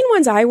 so the main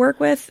ones I work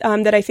with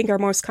that I think are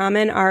most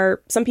common are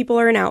some people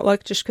are in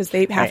Outlook just because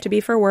they have to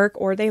be for work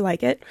or they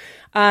like it.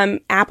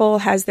 Apple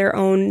has their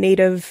own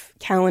native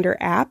calendar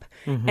app.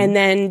 Mm-hmm. And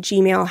then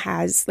Gmail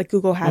has, like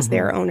Google has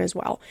their own as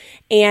well.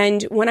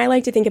 And when I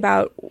like to think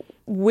about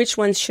which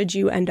ones should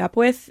you end up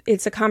with,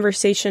 it's a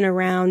conversation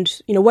around,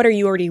 what are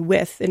you already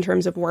with in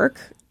terms of work?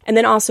 And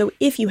then also,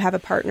 if you have a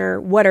partner,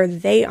 what are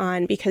they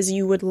on? Because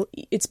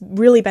it's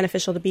really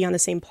beneficial to be on the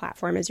same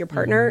platform as your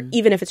partner,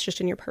 even if it's just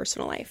in your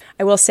personal life.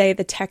 I will say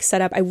the tech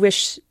setup, I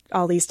wish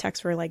all these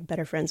techs were like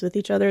better friends with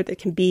each other. That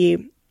can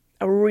be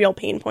a real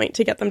pain point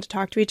to get them to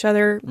talk to each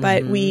other.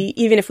 But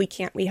even if we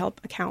can't, we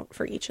help account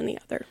for each and the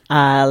other.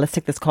 Let's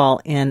take this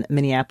call in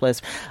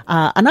Minneapolis.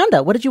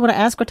 Ananda, what did you want to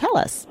ask or tell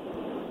us?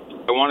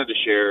 I wanted to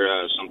share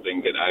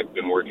something that I've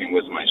been working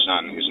with my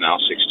son, who's now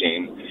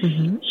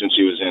 16, since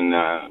he was in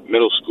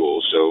middle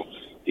school. So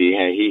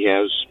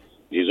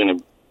he's in a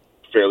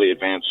fairly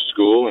advanced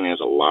school, and he has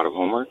a lot of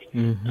homework.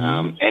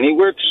 And he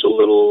works a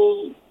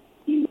little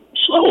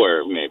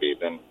slower, maybe,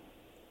 than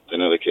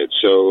other kids.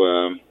 So,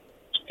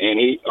 and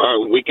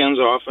our weekends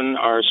often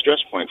are a stress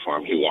point for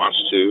him. He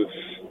wants to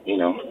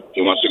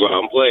go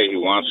out and play. He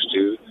wants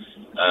to,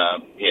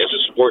 he has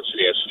his sports that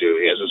he has to do.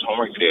 He has his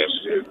homework that he has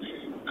to do.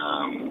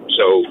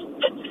 So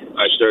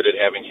I started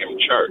having him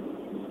chart,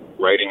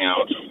 writing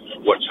out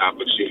what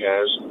topics he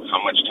has,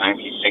 how much time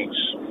he thinks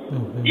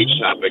each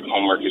topic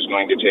homework is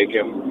going to take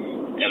him.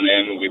 And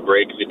then we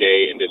break the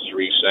day into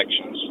 3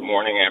 sections,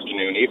 morning,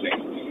 afternoon,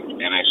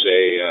 evening. And I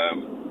say,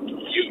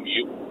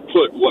 you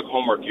put what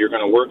homework you're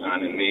going to work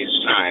on in these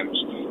times,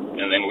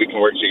 and then we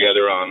can work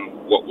together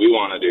on what we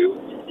want to do,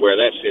 where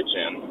that fits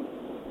in.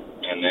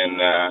 And then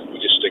we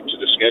just stick to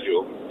the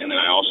schedule. And then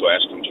I also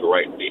ask him to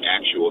write the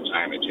actual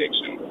time it takes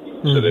him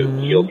so that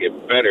he'll get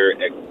better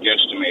at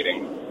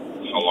guesstimating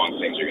how long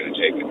things are going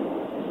to take him.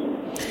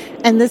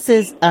 And this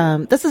is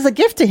a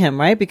gift to him,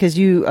 right? Because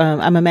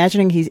I'm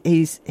imagining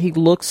he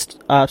looks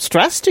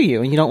stressed to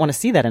you, and you don't want to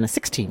see that in a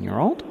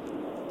 16-year-old.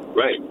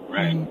 Right.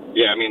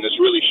 Yeah, I mean, this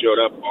really showed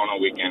up on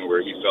a weekend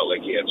where he felt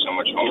like he had so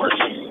much homework,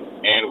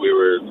 and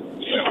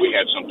we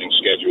had something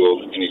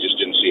scheduled, and he just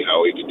didn't see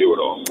how he could do it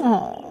all.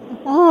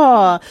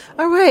 Oh,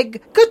 all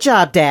right. Good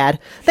job, Dad.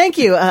 Thank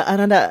you,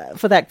 Ananda,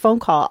 for that phone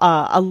call.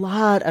 A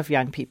lot of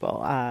young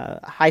people,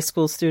 high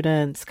school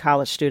students,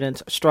 college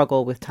students,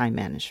 struggle with time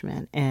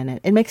management, and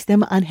it makes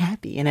them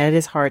unhappy, and it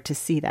is hard to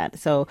see that.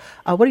 So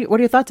what are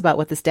your thoughts about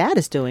what this dad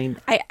is doing?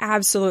 I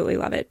absolutely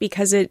love it,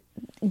 because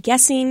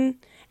guessing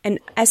and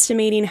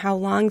estimating how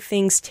long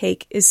things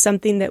take is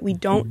something that we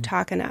don't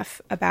talk enough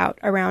about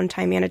around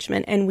time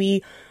management, and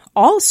we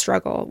all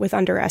struggle with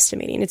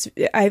underestimating.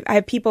 I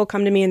have people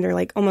come to me and they're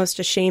like almost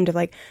ashamed of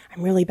like,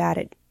 I'm really bad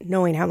at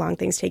knowing how long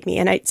things take me.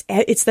 And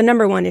it's the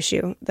number one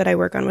issue that I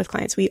work on with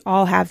clients. We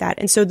all have that.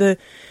 And so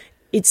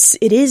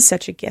it is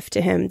such a gift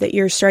to him that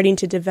you're starting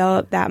to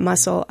develop that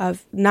muscle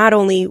of not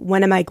only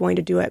when am I going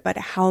to do it, but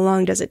how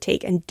long does it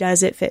take, and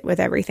does it fit with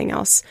everything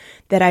else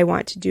that I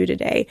want to do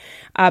today?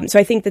 So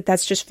I think that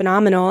that's just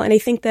phenomenal. And I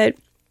think that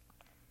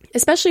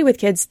especially with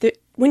kids,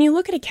 when you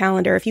look at a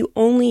calendar, if you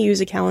only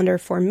use a calendar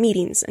for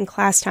meetings and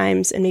class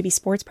times and maybe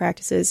sports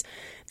practices,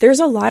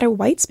 there's a lot of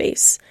white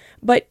space.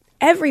 But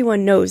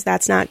everyone knows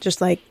that's not just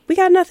like, we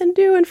got nothing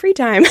to do in free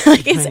time.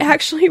 Like, it's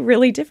actually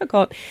really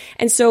difficult.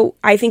 And so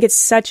I think it's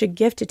such a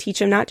gift to teach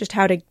them not just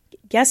how to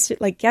guess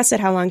at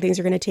how long things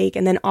are going to take,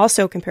 and then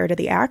also compare to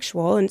the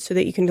actual, and so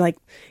that you can like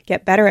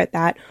get better at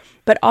that,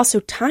 but also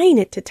tying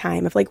it to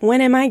time of like,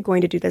 when am I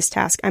going to do this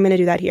task? I'm going to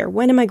do that here.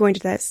 When am I going to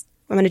do this?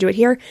 I'm going to do it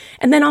here.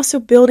 And then also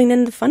building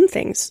in the fun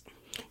things.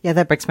 Yeah,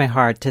 that breaks my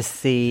heart to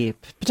see,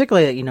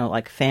 particularly,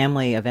 like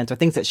family events or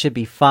things that should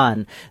be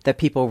fun that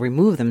people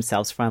remove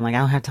themselves from. Like, I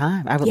don't have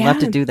time. I would love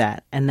to do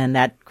that. And then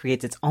that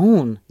creates its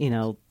own,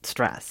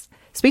 stress.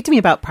 Speak to me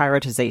about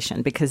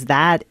prioritization, because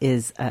that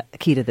is a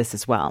key to this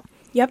as well.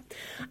 Yep.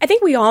 I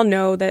think we all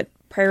know that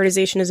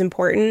prioritization is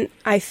important.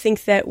 I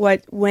think that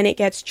when it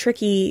gets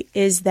tricky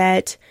is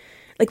that,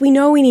 like, we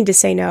know we need to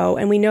say no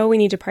and we know we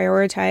need to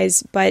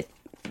prioritize, but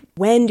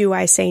when do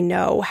I say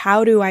no?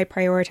 How do I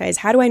prioritize?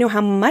 How do I know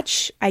how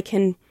much I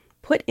can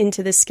put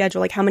into this schedule,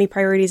 like how many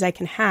priorities I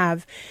can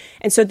have?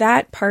 And so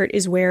that part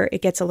is where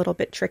it gets a little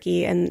bit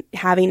tricky, and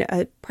having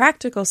a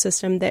practical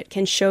system that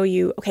can show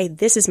you, okay,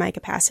 this is my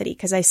capacity,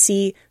 because I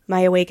see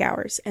my awake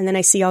hours, and then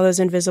I see all those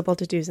invisible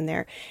to-dos in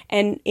there.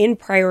 And in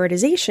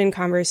prioritization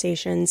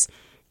conversations,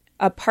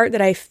 a part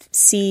that I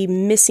see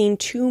missing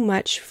too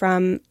much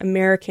from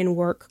American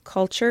work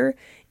culture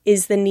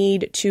is the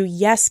need to,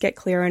 yes, get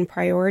clear on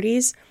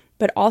priorities,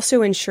 but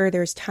also ensure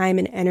there's time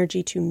and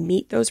energy to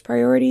meet those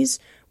priorities,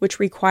 which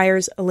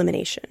requires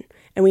elimination.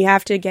 And we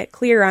have to get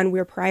clear on,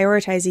 we're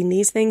prioritizing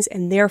these things,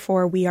 and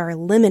therefore we are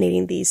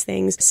eliminating these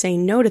things,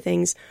 saying no to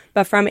things.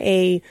 But from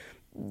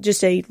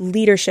just a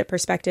leadership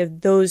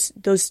perspective, those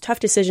tough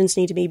decisions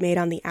need to be made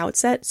on the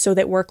outset so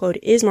that workload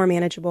is more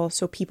manageable,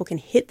 so people can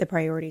hit the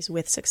priorities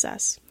with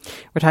success.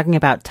 We're talking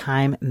about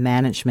time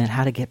management,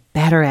 how to get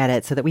better at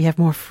it so that we have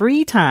more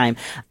free time.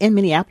 In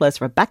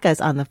Minneapolis, Rebecca is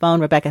on the phone.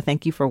 Rebecca,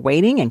 thank you for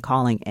waiting and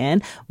calling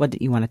in. What do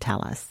you want to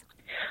tell us?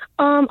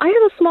 I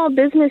have a small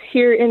business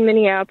here in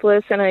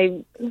Minneapolis, and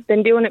I've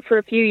been doing it for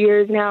a few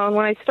years now. And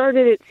when I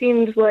started, it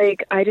seemed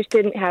like I just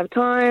didn't have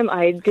time.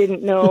 I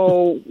didn't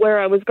know where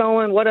I was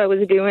going, what I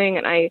was doing,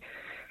 and I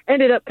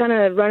ended up kind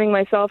of running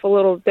myself a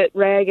little bit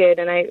ragged.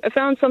 And I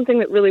found something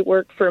that really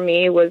worked for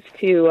me was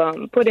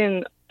to put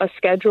in a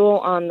schedule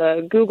on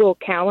the Google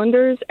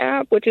Calendars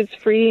app, which is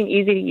free and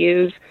easy to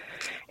use.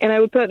 And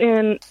I would put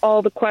in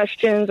all the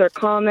questions or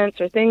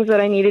comments or things that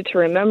I needed to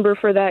remember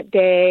for that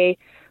day,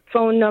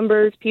 phone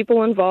numbers,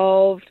 people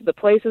involved, the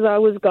places I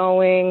was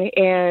going,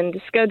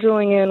 and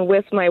scheduling in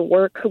with my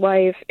work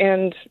life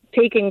and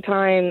taking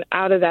time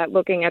out of that,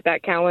 looking at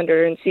that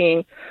calendar and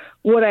seeing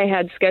what I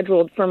had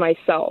scheduled for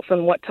myself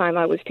and what time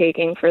I was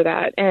taking for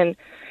that. And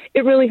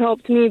it really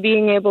helped me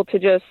being able to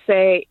just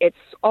say, it's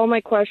all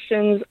my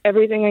questions,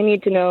 everything I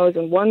need to know is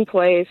in one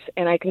place,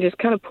 and I can just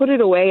kind of put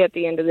it away at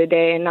the end of the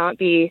day and not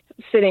be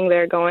sitting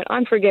there going,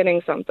 I'm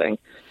forgetting something.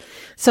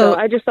 So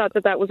I just thought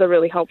that was a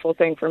really helpful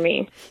thing for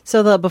me.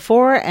 So the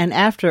before and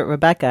after,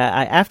 Rebecca,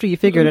 after you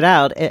figured it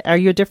out, are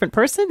you a different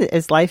person?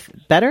 Is life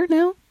better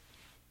now?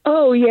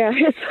 Oh, yeah,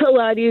 it's a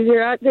lot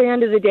easier. At the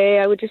end of the day,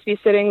 I would just be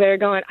sitting there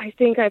going, I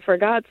think I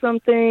forgot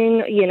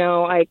something.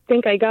 I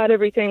think I got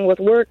everything with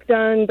work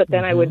done, but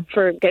then I would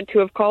forget to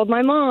have called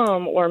my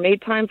mom or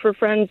made time for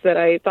friends that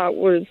I thought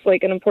was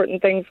like an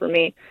important thing for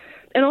me.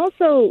 And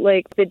also,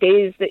 like, the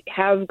days that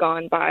have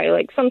gone by,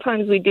 like,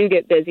 sometimes we do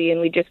get busy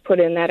and we just put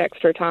in that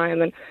extra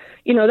time. And,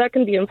 that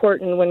can be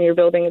important when you're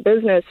building a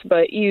business,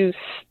 but you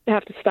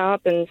have to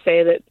stop and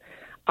say that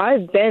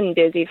I've been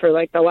busy for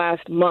like the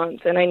last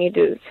month and I need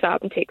to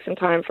stop and take some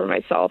time for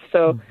myself.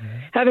 So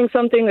having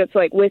something that's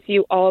like with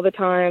you all the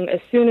time, as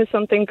soon as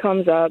something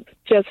comes up,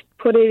 just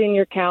put it in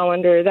your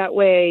calendar. That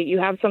way you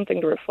have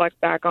something to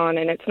reflect back on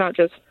and it's not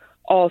just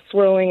all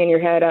swirling in your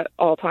head at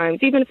all times.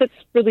 Even if it's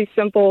really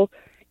simple,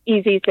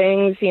 easy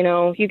things,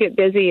 you get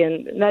busy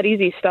and that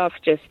easy stuff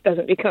just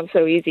doesn't become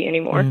so easy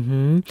anymore.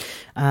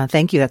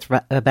 Thank you. That's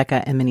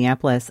Rebecca in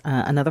Minneapolis.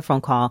 Another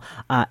phone call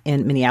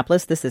in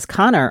Minneapolis. This is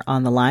Connor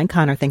on the line.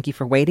 Connor, thank you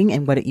for waiting.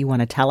 And what do you want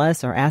to tell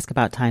us or ask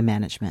about time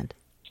management?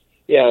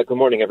 Yeah, good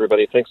morning,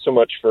 everybody. Thanks so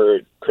much for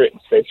creating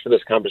space for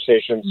this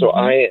conversation. So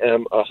I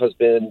am a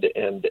husband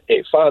and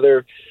a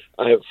father.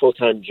 I have a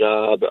full-time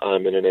job.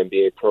 I'm in an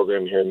MBA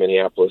program here in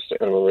Minneapolis,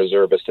 and I'm a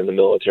reservist in the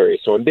military,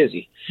 so I'm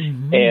busy.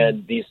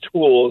 And these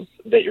tools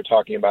that you're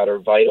talking about are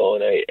vital,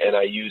 and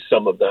I use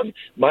some of them.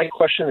 My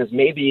question is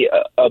maybe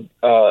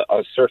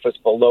a surface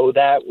below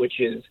that, which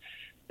is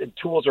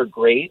tools are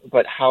great,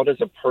 but how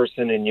does a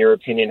person, in your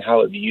opinion,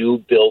 how have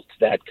you built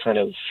that kind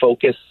of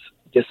focus,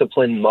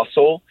 discipline,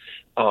 muscle?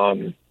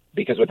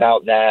 Because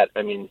without that,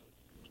 I mean,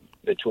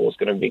 the tool is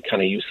going to be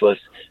kind of useless.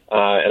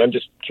 And I'm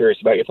just curious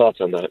about your thoughts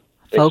on that.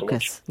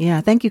 Focus. So yeah.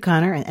 Thank you,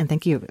 Connor. And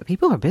thank you.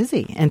 People are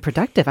busy and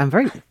productive. I'm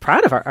very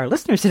proud of our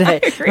listeners today,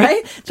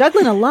 right?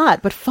 Juggling a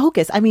lot, but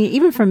focus. I mean,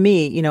 even for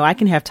me, I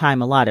can have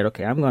time allotted.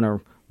 Okay, I'm going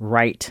to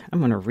write. I'm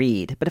going to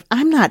read. But if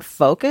I'm not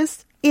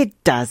focused,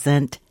 it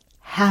doesn't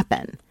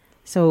happen.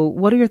 So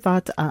what are your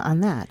thoughts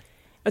on that?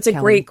 That's a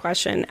great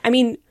question. I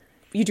mean,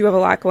 you do have a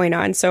lot going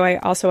on, so I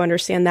also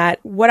understand that.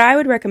 What I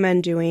would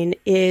recommend doing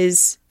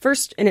is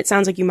first, and it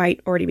sounds like you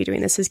might already be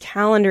doing this, is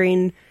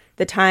calendaring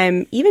the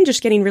time, even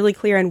just getting really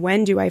clear on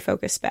when do I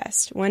focus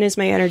best? When is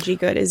my energy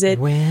good? Is it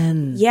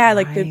when? Yeah,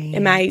 like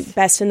am I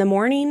best in the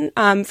morning?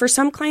 For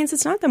some clients,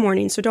 it's not the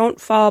morning, so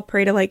don't fall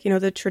prey to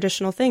the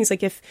traditional things.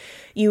 Like if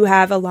you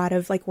have a lot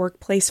of like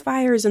workplace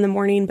fires in the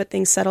morning, but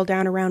things settle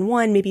down around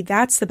 1, maybe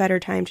that's the better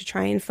time to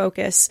try and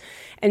focus.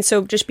 And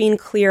so just being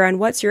clear on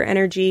what's your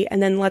energy,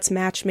 and then let's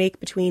match make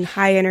between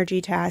high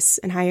energy tasks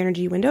and high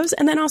energy windows,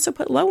 and then also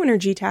put low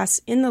energy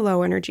tasks in the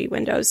low energy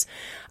windows.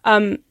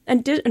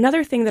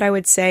 Another thing that I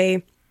would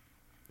say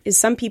is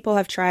some people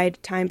have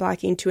tried time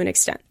blocking to an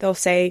extent. They'll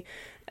say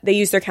they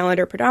use their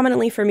calendar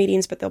predominantly for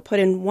meetings, but they'll put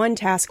in one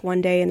task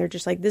one day and they're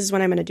just like, this is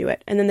when I'm going to do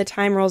it. And then the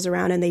time rolls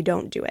around and they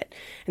don't do it.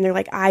 And they're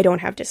like, I don't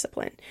have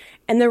discipline.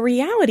 And the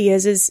reality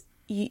is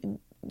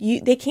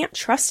they can't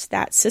trust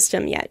that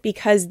system yet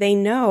because they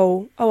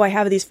know, I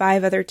have these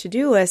 5 other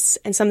to-do lists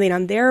and something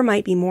on there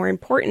might be more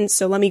important.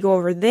 So let me go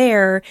over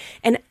there.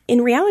 And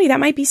in reality, that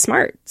might be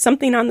smart.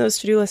 Something on those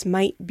to-do lists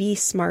might be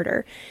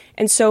smarter.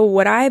 And so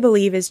what I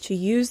believe is to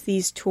use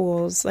these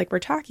tools like we're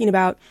talking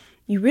about,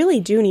 you really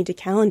do need to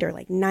calendar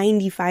like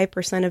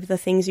 95% of the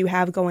things you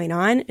have going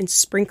on and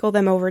sprinkle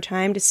them over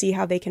time to see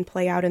how they can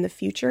play out in the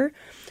future,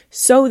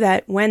 so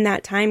that when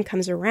that time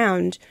comes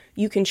around,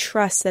 you can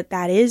trust that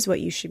that is what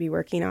you should be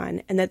working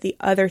on and that the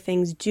other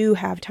things do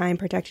have time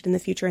protected in the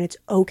future, and it's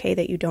okay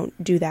that you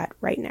don't do that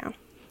right now.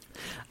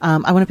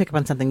 I want to pick up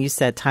on something you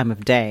said, time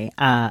of day.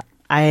 I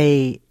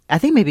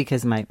think maybe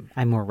because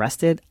I'm more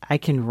rested, I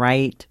can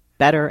write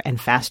better and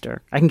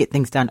faster. I can get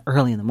things done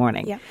early in the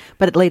morning. Yeah.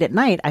 But late at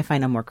night, I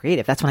find I'm more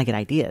creative. That's when I get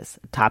ideas,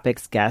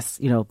 topics, guests,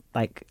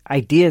 like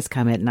ideas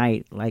come at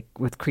night, like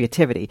with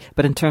creativity.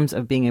 But in terms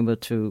of being able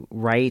to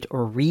write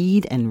or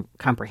read and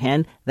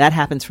comprehend, that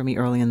happens for me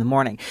early in the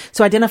morning.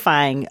 So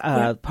identifying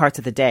parts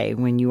of the day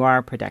when you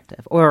are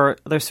productive, or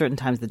there's certain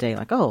times of the day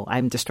like,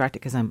 I'm distracted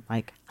because I'm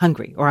like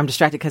hungry, or I'm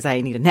distracted because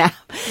I need a nap.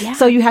 Yeah.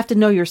 So you have to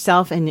know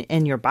yourself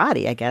and your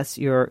body, I guess,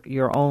 your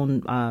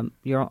own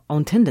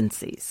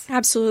tendencies.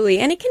 Absolutely.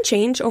 And it can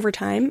change over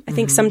time. I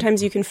think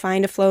sometimes you can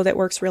find a flow that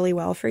works really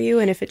well for you.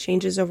 And if it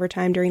changes over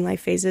time during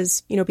life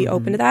phases, be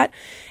open to that.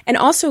 And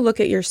also look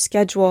at your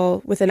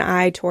schedule with an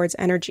eye towards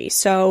energy.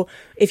 So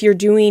if you're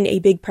doing a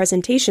big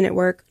presentation at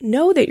work,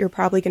 know that you're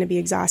probably going to be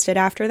exhausted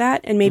after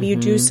that. And maybe you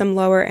do some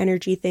lower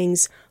energy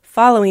things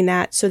following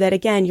that, so that,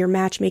 again, you're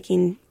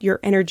matchmaking your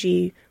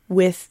energy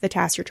with the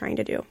task you're trying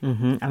to do.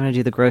 I'm going to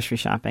do the grocery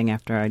shopping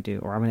after I do,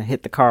 or I'm going to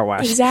hit the car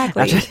wash.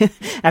 Exactly.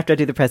 After I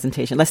do the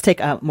presentation. Let's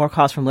take more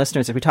calls from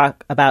listeners as we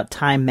talk about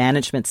time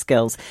management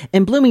skills.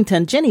 In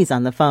Bloomington, Jenny's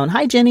on the phone.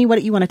 Hi, Jenny. What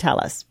do you want to tell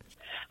us?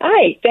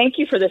 Hi. Thank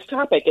you for this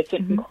topic. It's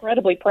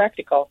incredibly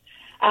practical.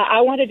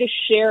 I wanted to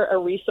share a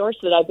resource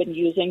that I've been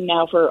using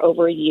now for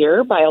over a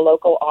year by a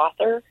local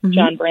author,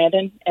 John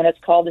Brandon, and it's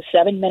called the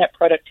 7-Minute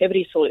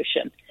Productivity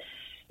Solution.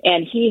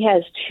 And he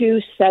has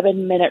 2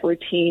 7-minute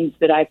routines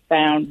that I've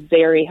found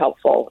very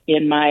helpful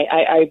in my.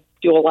 I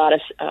do a lot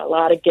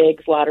of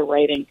gigs, a lot of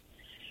writing,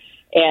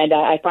 and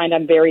I find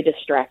I'm very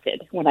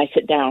distracted when I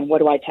sit down. What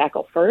do I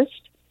tackle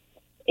first?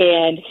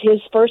 And his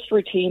first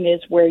routine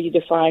is where you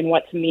define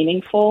what's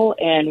meaningful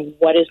and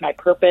what is my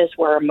purpose.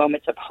 Where are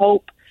moments of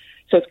hope?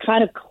 So it's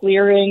kind of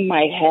clearing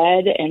my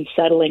head and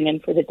settling in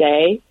for the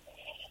day.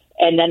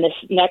 And then this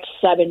next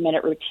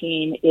 7-minute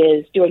routine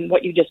is doing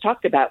what you just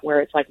talked about, where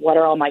it's like, what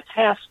are all my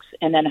tasks?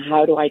 And then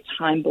how do I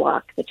time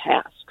block the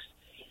tasks?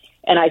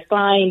 And I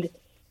find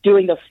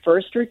doing the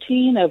first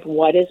routine of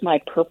what is my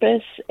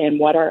purpose and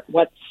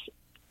what's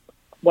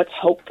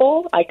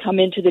hopeful, I come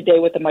into the day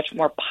with a much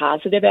more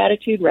positive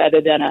attitude rather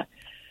than a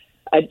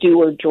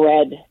do or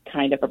dread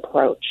kind of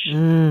approach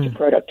to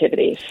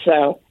productivity.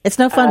 So it's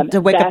no fun to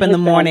wake up in the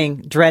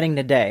morning dreading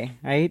the day,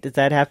 right? Does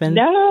that happen?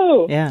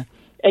 No. Yeah.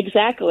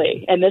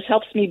 Exactly. And this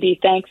helps me be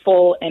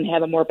thankful and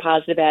have a more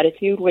positive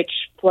attitude, which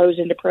flows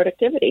into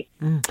productivity.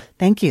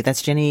 Thank you.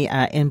 That's Jenny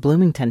in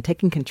Bloomington,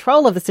 taking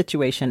control of the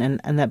situation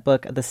and that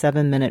book, The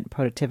 7-Minute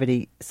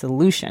Productivity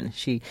Solution,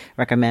 she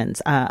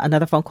recommends.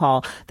 Another phone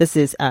call. This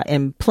is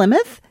in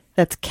Plymouth.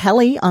 That's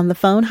Kelly on the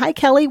phone. Hi,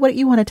 Kelly. What do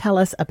you want to tell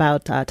us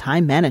about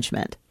time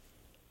management?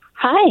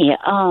 Hi.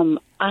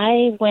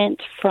 I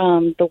went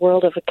from the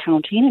world of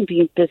accounting and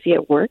being busy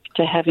at work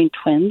to having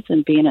twins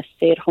and being a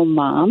stay-at-home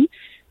mom.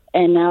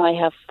 And now I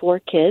have 4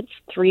 kids,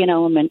 3 in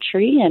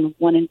elementary and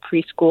 1 in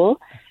preschool.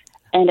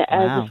 And as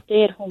a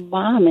stay-at-home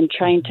mom and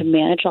trying to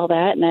manage all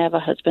that, and I have a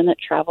husband that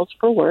travels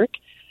for work,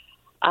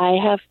 I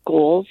have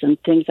goals and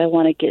things I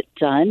want to get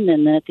done.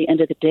 And then at the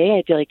end of the day,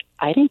 I'd be like,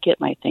 I didn't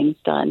get my things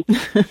done.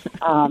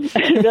 I'd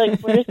be like,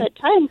 where does that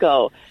time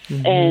go?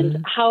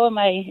 And how am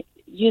I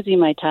using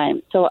my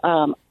time? So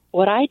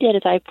what I did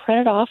is I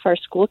printed off our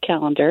school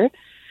calendar,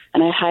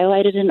 and I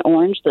highlighted in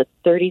orange the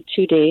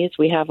 32 days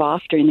we have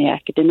off during the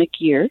academic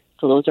year.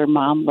 So those are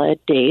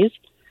mom-led days.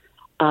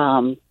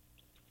 And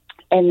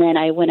then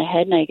I went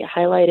ahead and I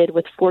highlighted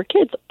with 4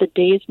 kids the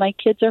days my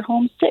kids are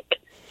homesick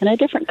in a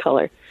different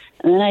color.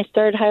 And then I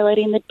started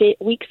highlighting the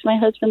weeks my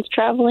husband's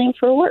traveling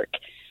for work.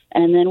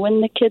 And then when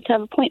the kids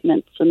have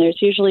appointments, and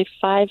there's usually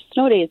 5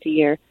 snow days a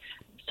year.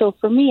 So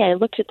for me, I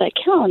looked at that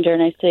calendar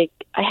and I say,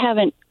 I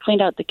haven't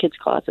cleaned out the kids'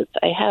 closets.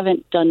 I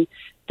haven't done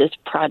this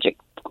project,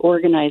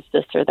 organized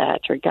this or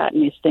that, or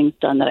gotten these things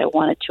done that I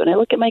wanted to. And I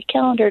look at my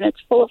calendar and it's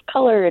full of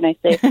color. And I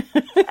say,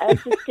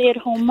 as a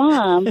stay-at-home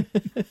mom,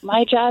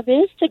 my job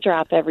is to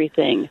drop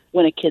everything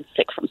when a kid's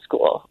sick from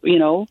school,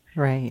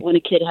 right? When a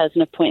kid has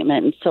an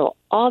appointment. And so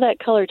all that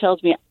color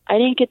tells me I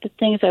didn't get the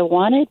things I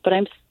wanted, but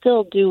I'm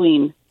still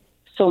doing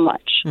so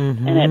much.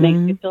 And it makes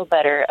me feel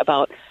better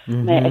about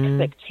my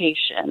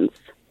expectations.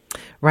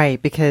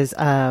 Right, because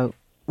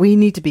we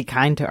need to be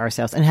kind to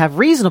ourselves and have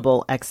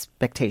reasonable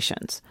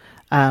expectations.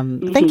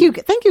 Thank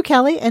you,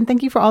 Kelly, and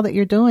thank you for all that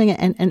you're doing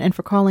and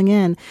for calling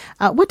in.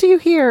 What do you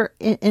hear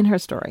in her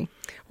story?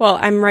 Well,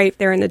 I'm right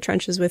there in the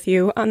trenches with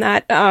you on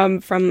that,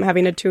 from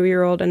having a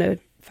 2-year-old and a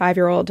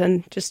 5-year-old,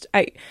 and just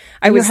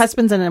your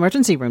husband's an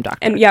emergency room doctor.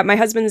 And yeah, my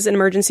husband's an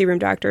emergency room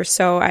doctor,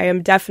 so I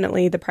am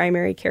definitely the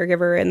primary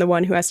caregiver and the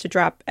one who has to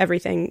drop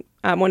everything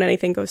when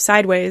anything goes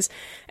sideways.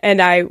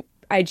 And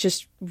I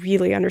just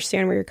really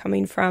understand where you're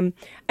coming from.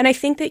 And I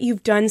think that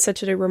you've done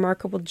such a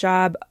remarkable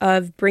job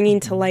of bringing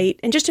to light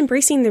and just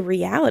embracing the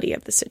reality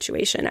of the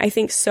situation. I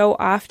think so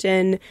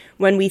often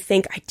when we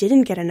think I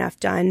didn't get enough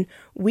done,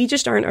 we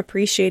just aren't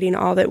appreciating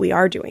all that we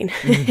are doing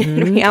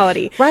in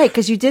reality. Right,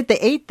 because you did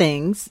the 8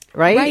 things,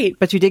 right? Right.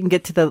 But you didn't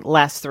get to the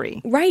last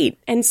 3. Right.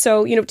 And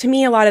so, to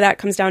me, a lot of that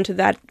comes down to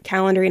that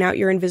calendaring out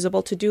your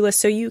invisible to-do list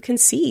so you can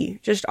see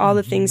just all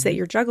the things that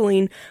you're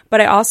juggling.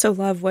 But I also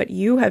love what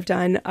you have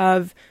done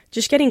of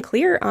just getting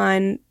clear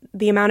on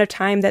the amount of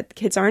time that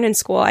kids aren't in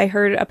school. I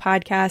heard a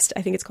podcast,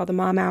 I think it's called The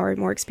Mom Hour,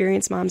 more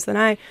experienced moms than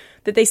I,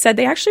 that they said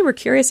they actually were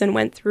curious and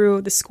went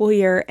through the school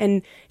year,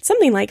 and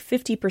something like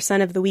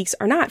 50% of the weeks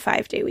are not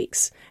 5-day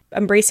weeks.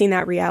 Embracing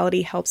that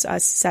reality helps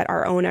us set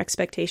our own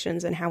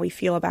expectations and how we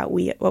feel about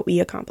what we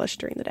accomplish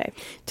during the day.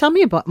 Tell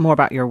me more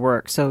about your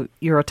work. So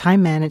you're a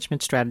time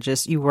management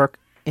strategist. You work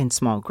in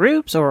small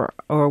groups, or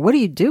what do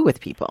you do with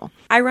people?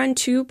 I run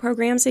 2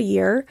 programs a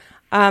year.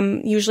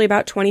 Usually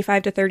about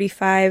 25 to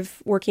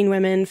 35 working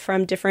women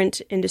from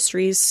different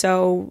industries.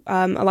 So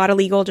a lot of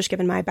legal, just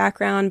given my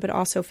background, but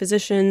also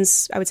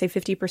physicians, I would say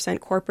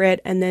 50%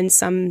 corporate, and then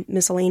some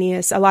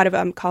miscellaneous, a lot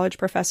of college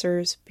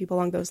professors, people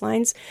along those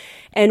lines.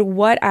 And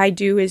what I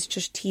do is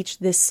just teach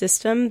this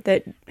system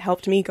that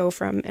helped me go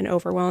from an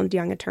overwhelmed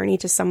young attorney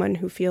to someone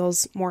who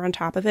feels more on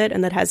top of it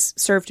and that has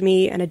served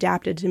me and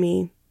adapted to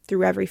me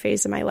through every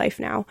phase of my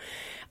life now.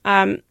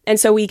 And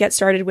so we get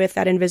started with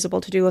that invisible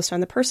to-do list on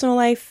the personal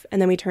life,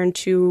 and then we turn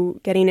to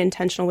getting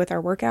intentional with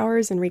our work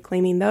hours and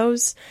reclaiming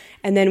those.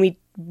 And then we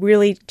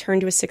really turn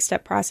to a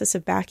 6-step process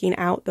of backing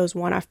out those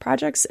one-off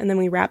projects, and then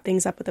we wrap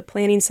things up with a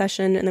planning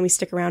session, and then we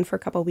stick around for a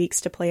couple of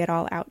weeks to play it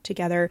all out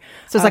together.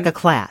 So it's like a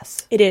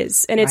class. It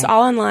is, and it's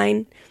all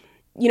online.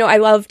 You know, I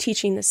love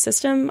teaching the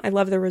system. I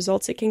love the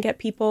results it can get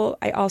people.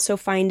 I also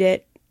find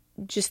it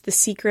just the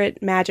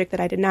secret magic that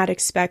I did not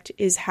expect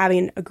is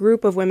having a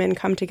group of women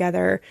come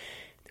together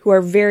who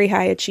are very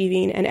high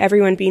achieving and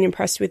everyone being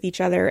impressed with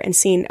each other and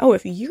seeing, oh,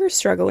 if you're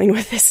struggling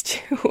with this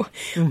too,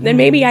 then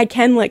maybe I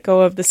can let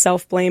go of the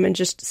self-blame and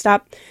just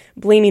stop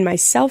blaming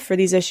myself for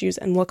these issues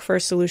and look for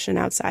a solution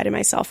outside of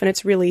myself. And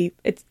it's really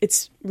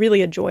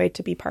a joy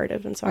to be part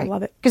of. And so I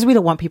love it. Because we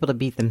don't want people to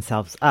beat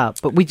themselves up,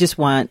 but we just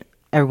want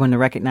everyone to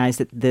recognize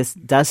that this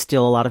does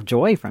steal a lot of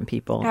joy from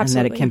people. Absolutely.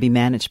 And that it can be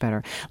managed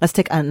better. Let's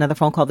take another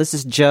phone call. This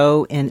is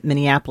Joe in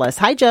Minneapolis.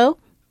 Hi, Joe.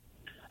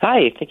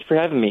 Hi, thank you for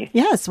having me.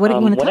 Yes, what do you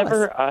want to tell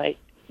us?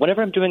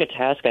 Whenever I'm doing a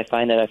task, I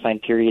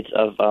find periods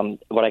of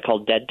what I call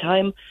dead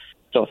time.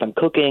 So if I'm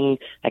cooking,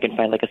 I can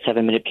find like a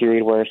 7-minute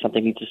period where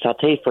something needs to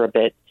saute for a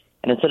bit.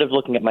 And instead of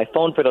looking at my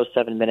phone for those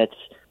 7 minutes,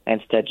 I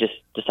instead just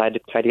decide to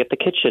tidy up the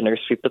kitchen or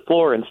sweep the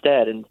floor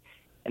instead. And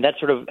that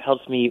sort of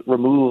helps me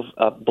remove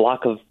a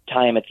block of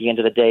time at the end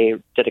of the day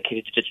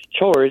dedicated to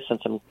chores,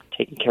 since I'm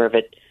taking care of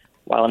it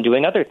while I'm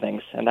doing other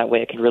things. And that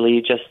way I can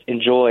really just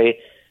enjoy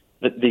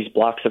these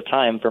blocks of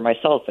time for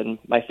myself and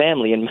my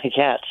family and my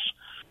cats.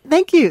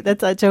 Thank you.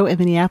 That's Joe in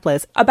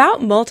Minneapolis.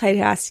 About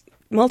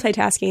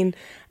multitasking,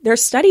 there are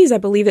studies, I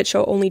believe, that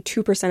show only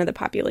 2% of the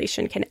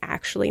population can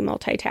actually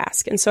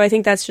multitask. And so I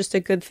think that's just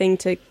a good thing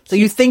to keep. So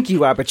you think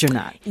you are, but you're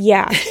not.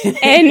 Yeah.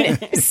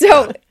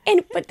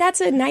 But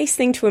that's a nice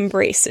thing to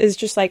embrace, is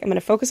just like, I'm going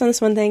to focus on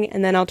this one thing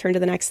and then I'll turn to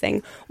the next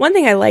thing. One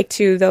thing I like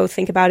to, though,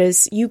 think about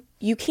is you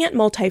can't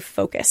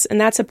multi-focus. And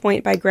that's a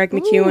point by Greg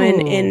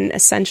McKeown in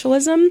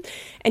Essentialism.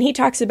 And he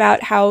talks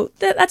about how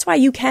that's why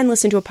you can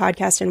listen to a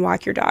podcast and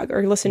walk your dog,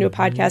 or listen to a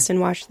podcast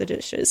and wash the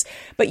dishes.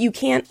 But you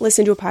can't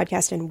listen to a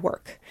podcast and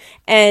work.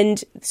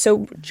 And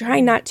so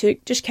trying not to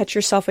just catch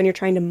yourself when you're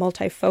trying to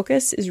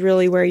multi-focus is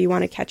really where you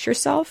want to catch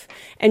yourself,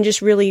 and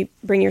just really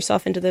bring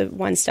yourself into the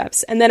one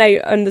steps. And then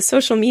on the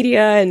social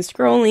media and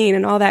scrolling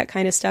and all that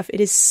kind of stuff,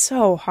 it is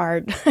so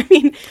hard. I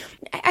mean,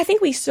 I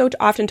think we so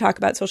often talk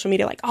about social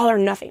media like all or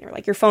nothing, or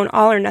like your phone,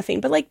 all or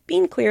nothing. But like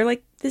being clear,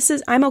 like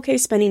I'm okay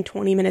spending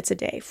 20 minutes a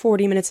day,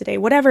 40 minutes a day,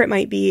 whatever it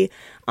might be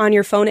on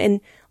your phone,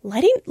 and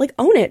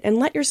own it and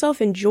let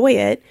yourself enjoy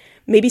it.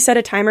 Maybe set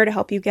a timer to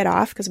help you get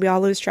off, because we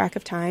all lose track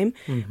of time.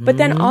 But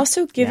then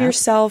also give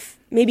yourself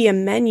maybe a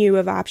menu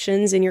of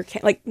options in your,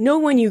 know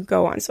when you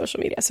go on social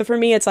media. So for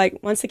me, it's like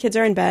once the kids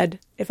are in bed,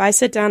 if I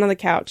sit down on the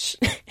couch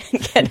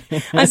and get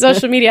on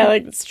social media,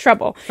 it's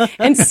trouble.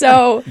 And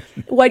so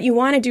what you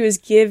want to do is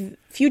give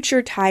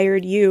future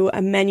tired you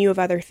a menu of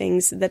other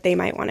things that they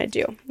might want to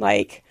do.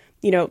 Like,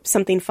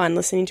 something fun,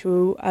 listening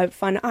to a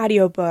fun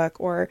audiobook,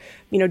 or,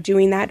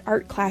 doing that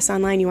art class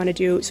online you want to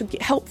do. So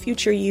help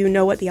future you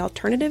know what the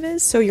alternative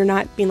is. So you're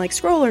not being like,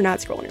 scroll or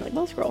not scroll. And you're like,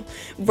 well, scroll,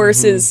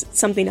 versus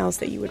something else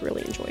that you would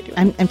really enjoy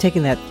doing. I'm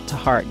taking that to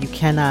heart. You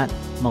cannot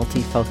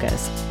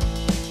multi-focus.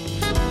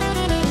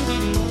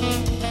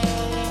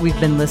 We've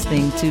been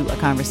listening to a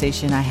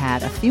conversation I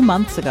had a few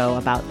months ago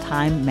about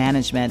time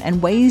management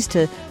and ways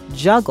to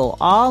juggle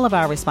all of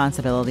our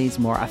responsibilities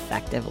more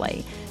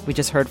effectively. We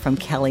just heard from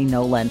Kelly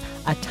Nolan,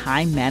 a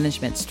time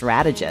management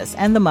strategist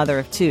and the mother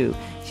of 2.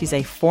 She's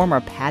a former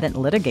patent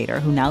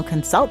litigator who now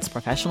consults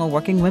professional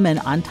working women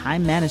on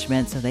time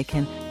management so they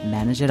can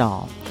manage it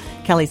all.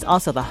 Kelly's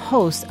also the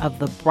host of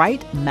the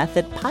Bright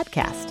Method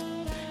podcast.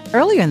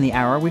 Earlier in the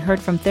hour, we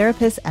heard from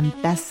therapist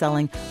and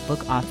best-selling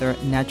book author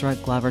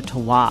Nedra Glover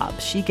Tawwab.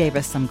 She gave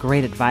us some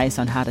great advice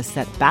on how to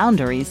set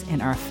boundaries in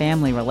our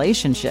family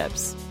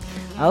relationships.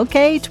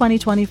 Okay,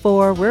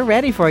 2024, we're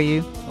ready for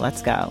you.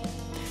 Let's go.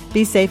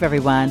 Be safe,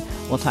 everyone.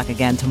 We'll talk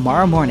again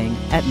tomorrow morning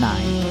at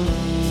 9.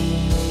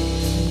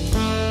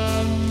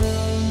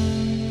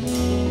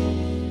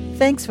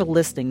 Thanks for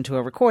listening to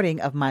a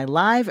recording of my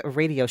live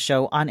radio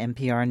show on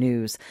NPR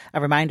News. A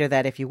reminder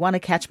that if you want to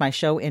catch my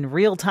show in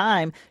real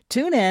time,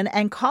 tune in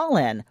and call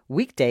in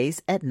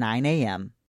weekdays at 9 a.m.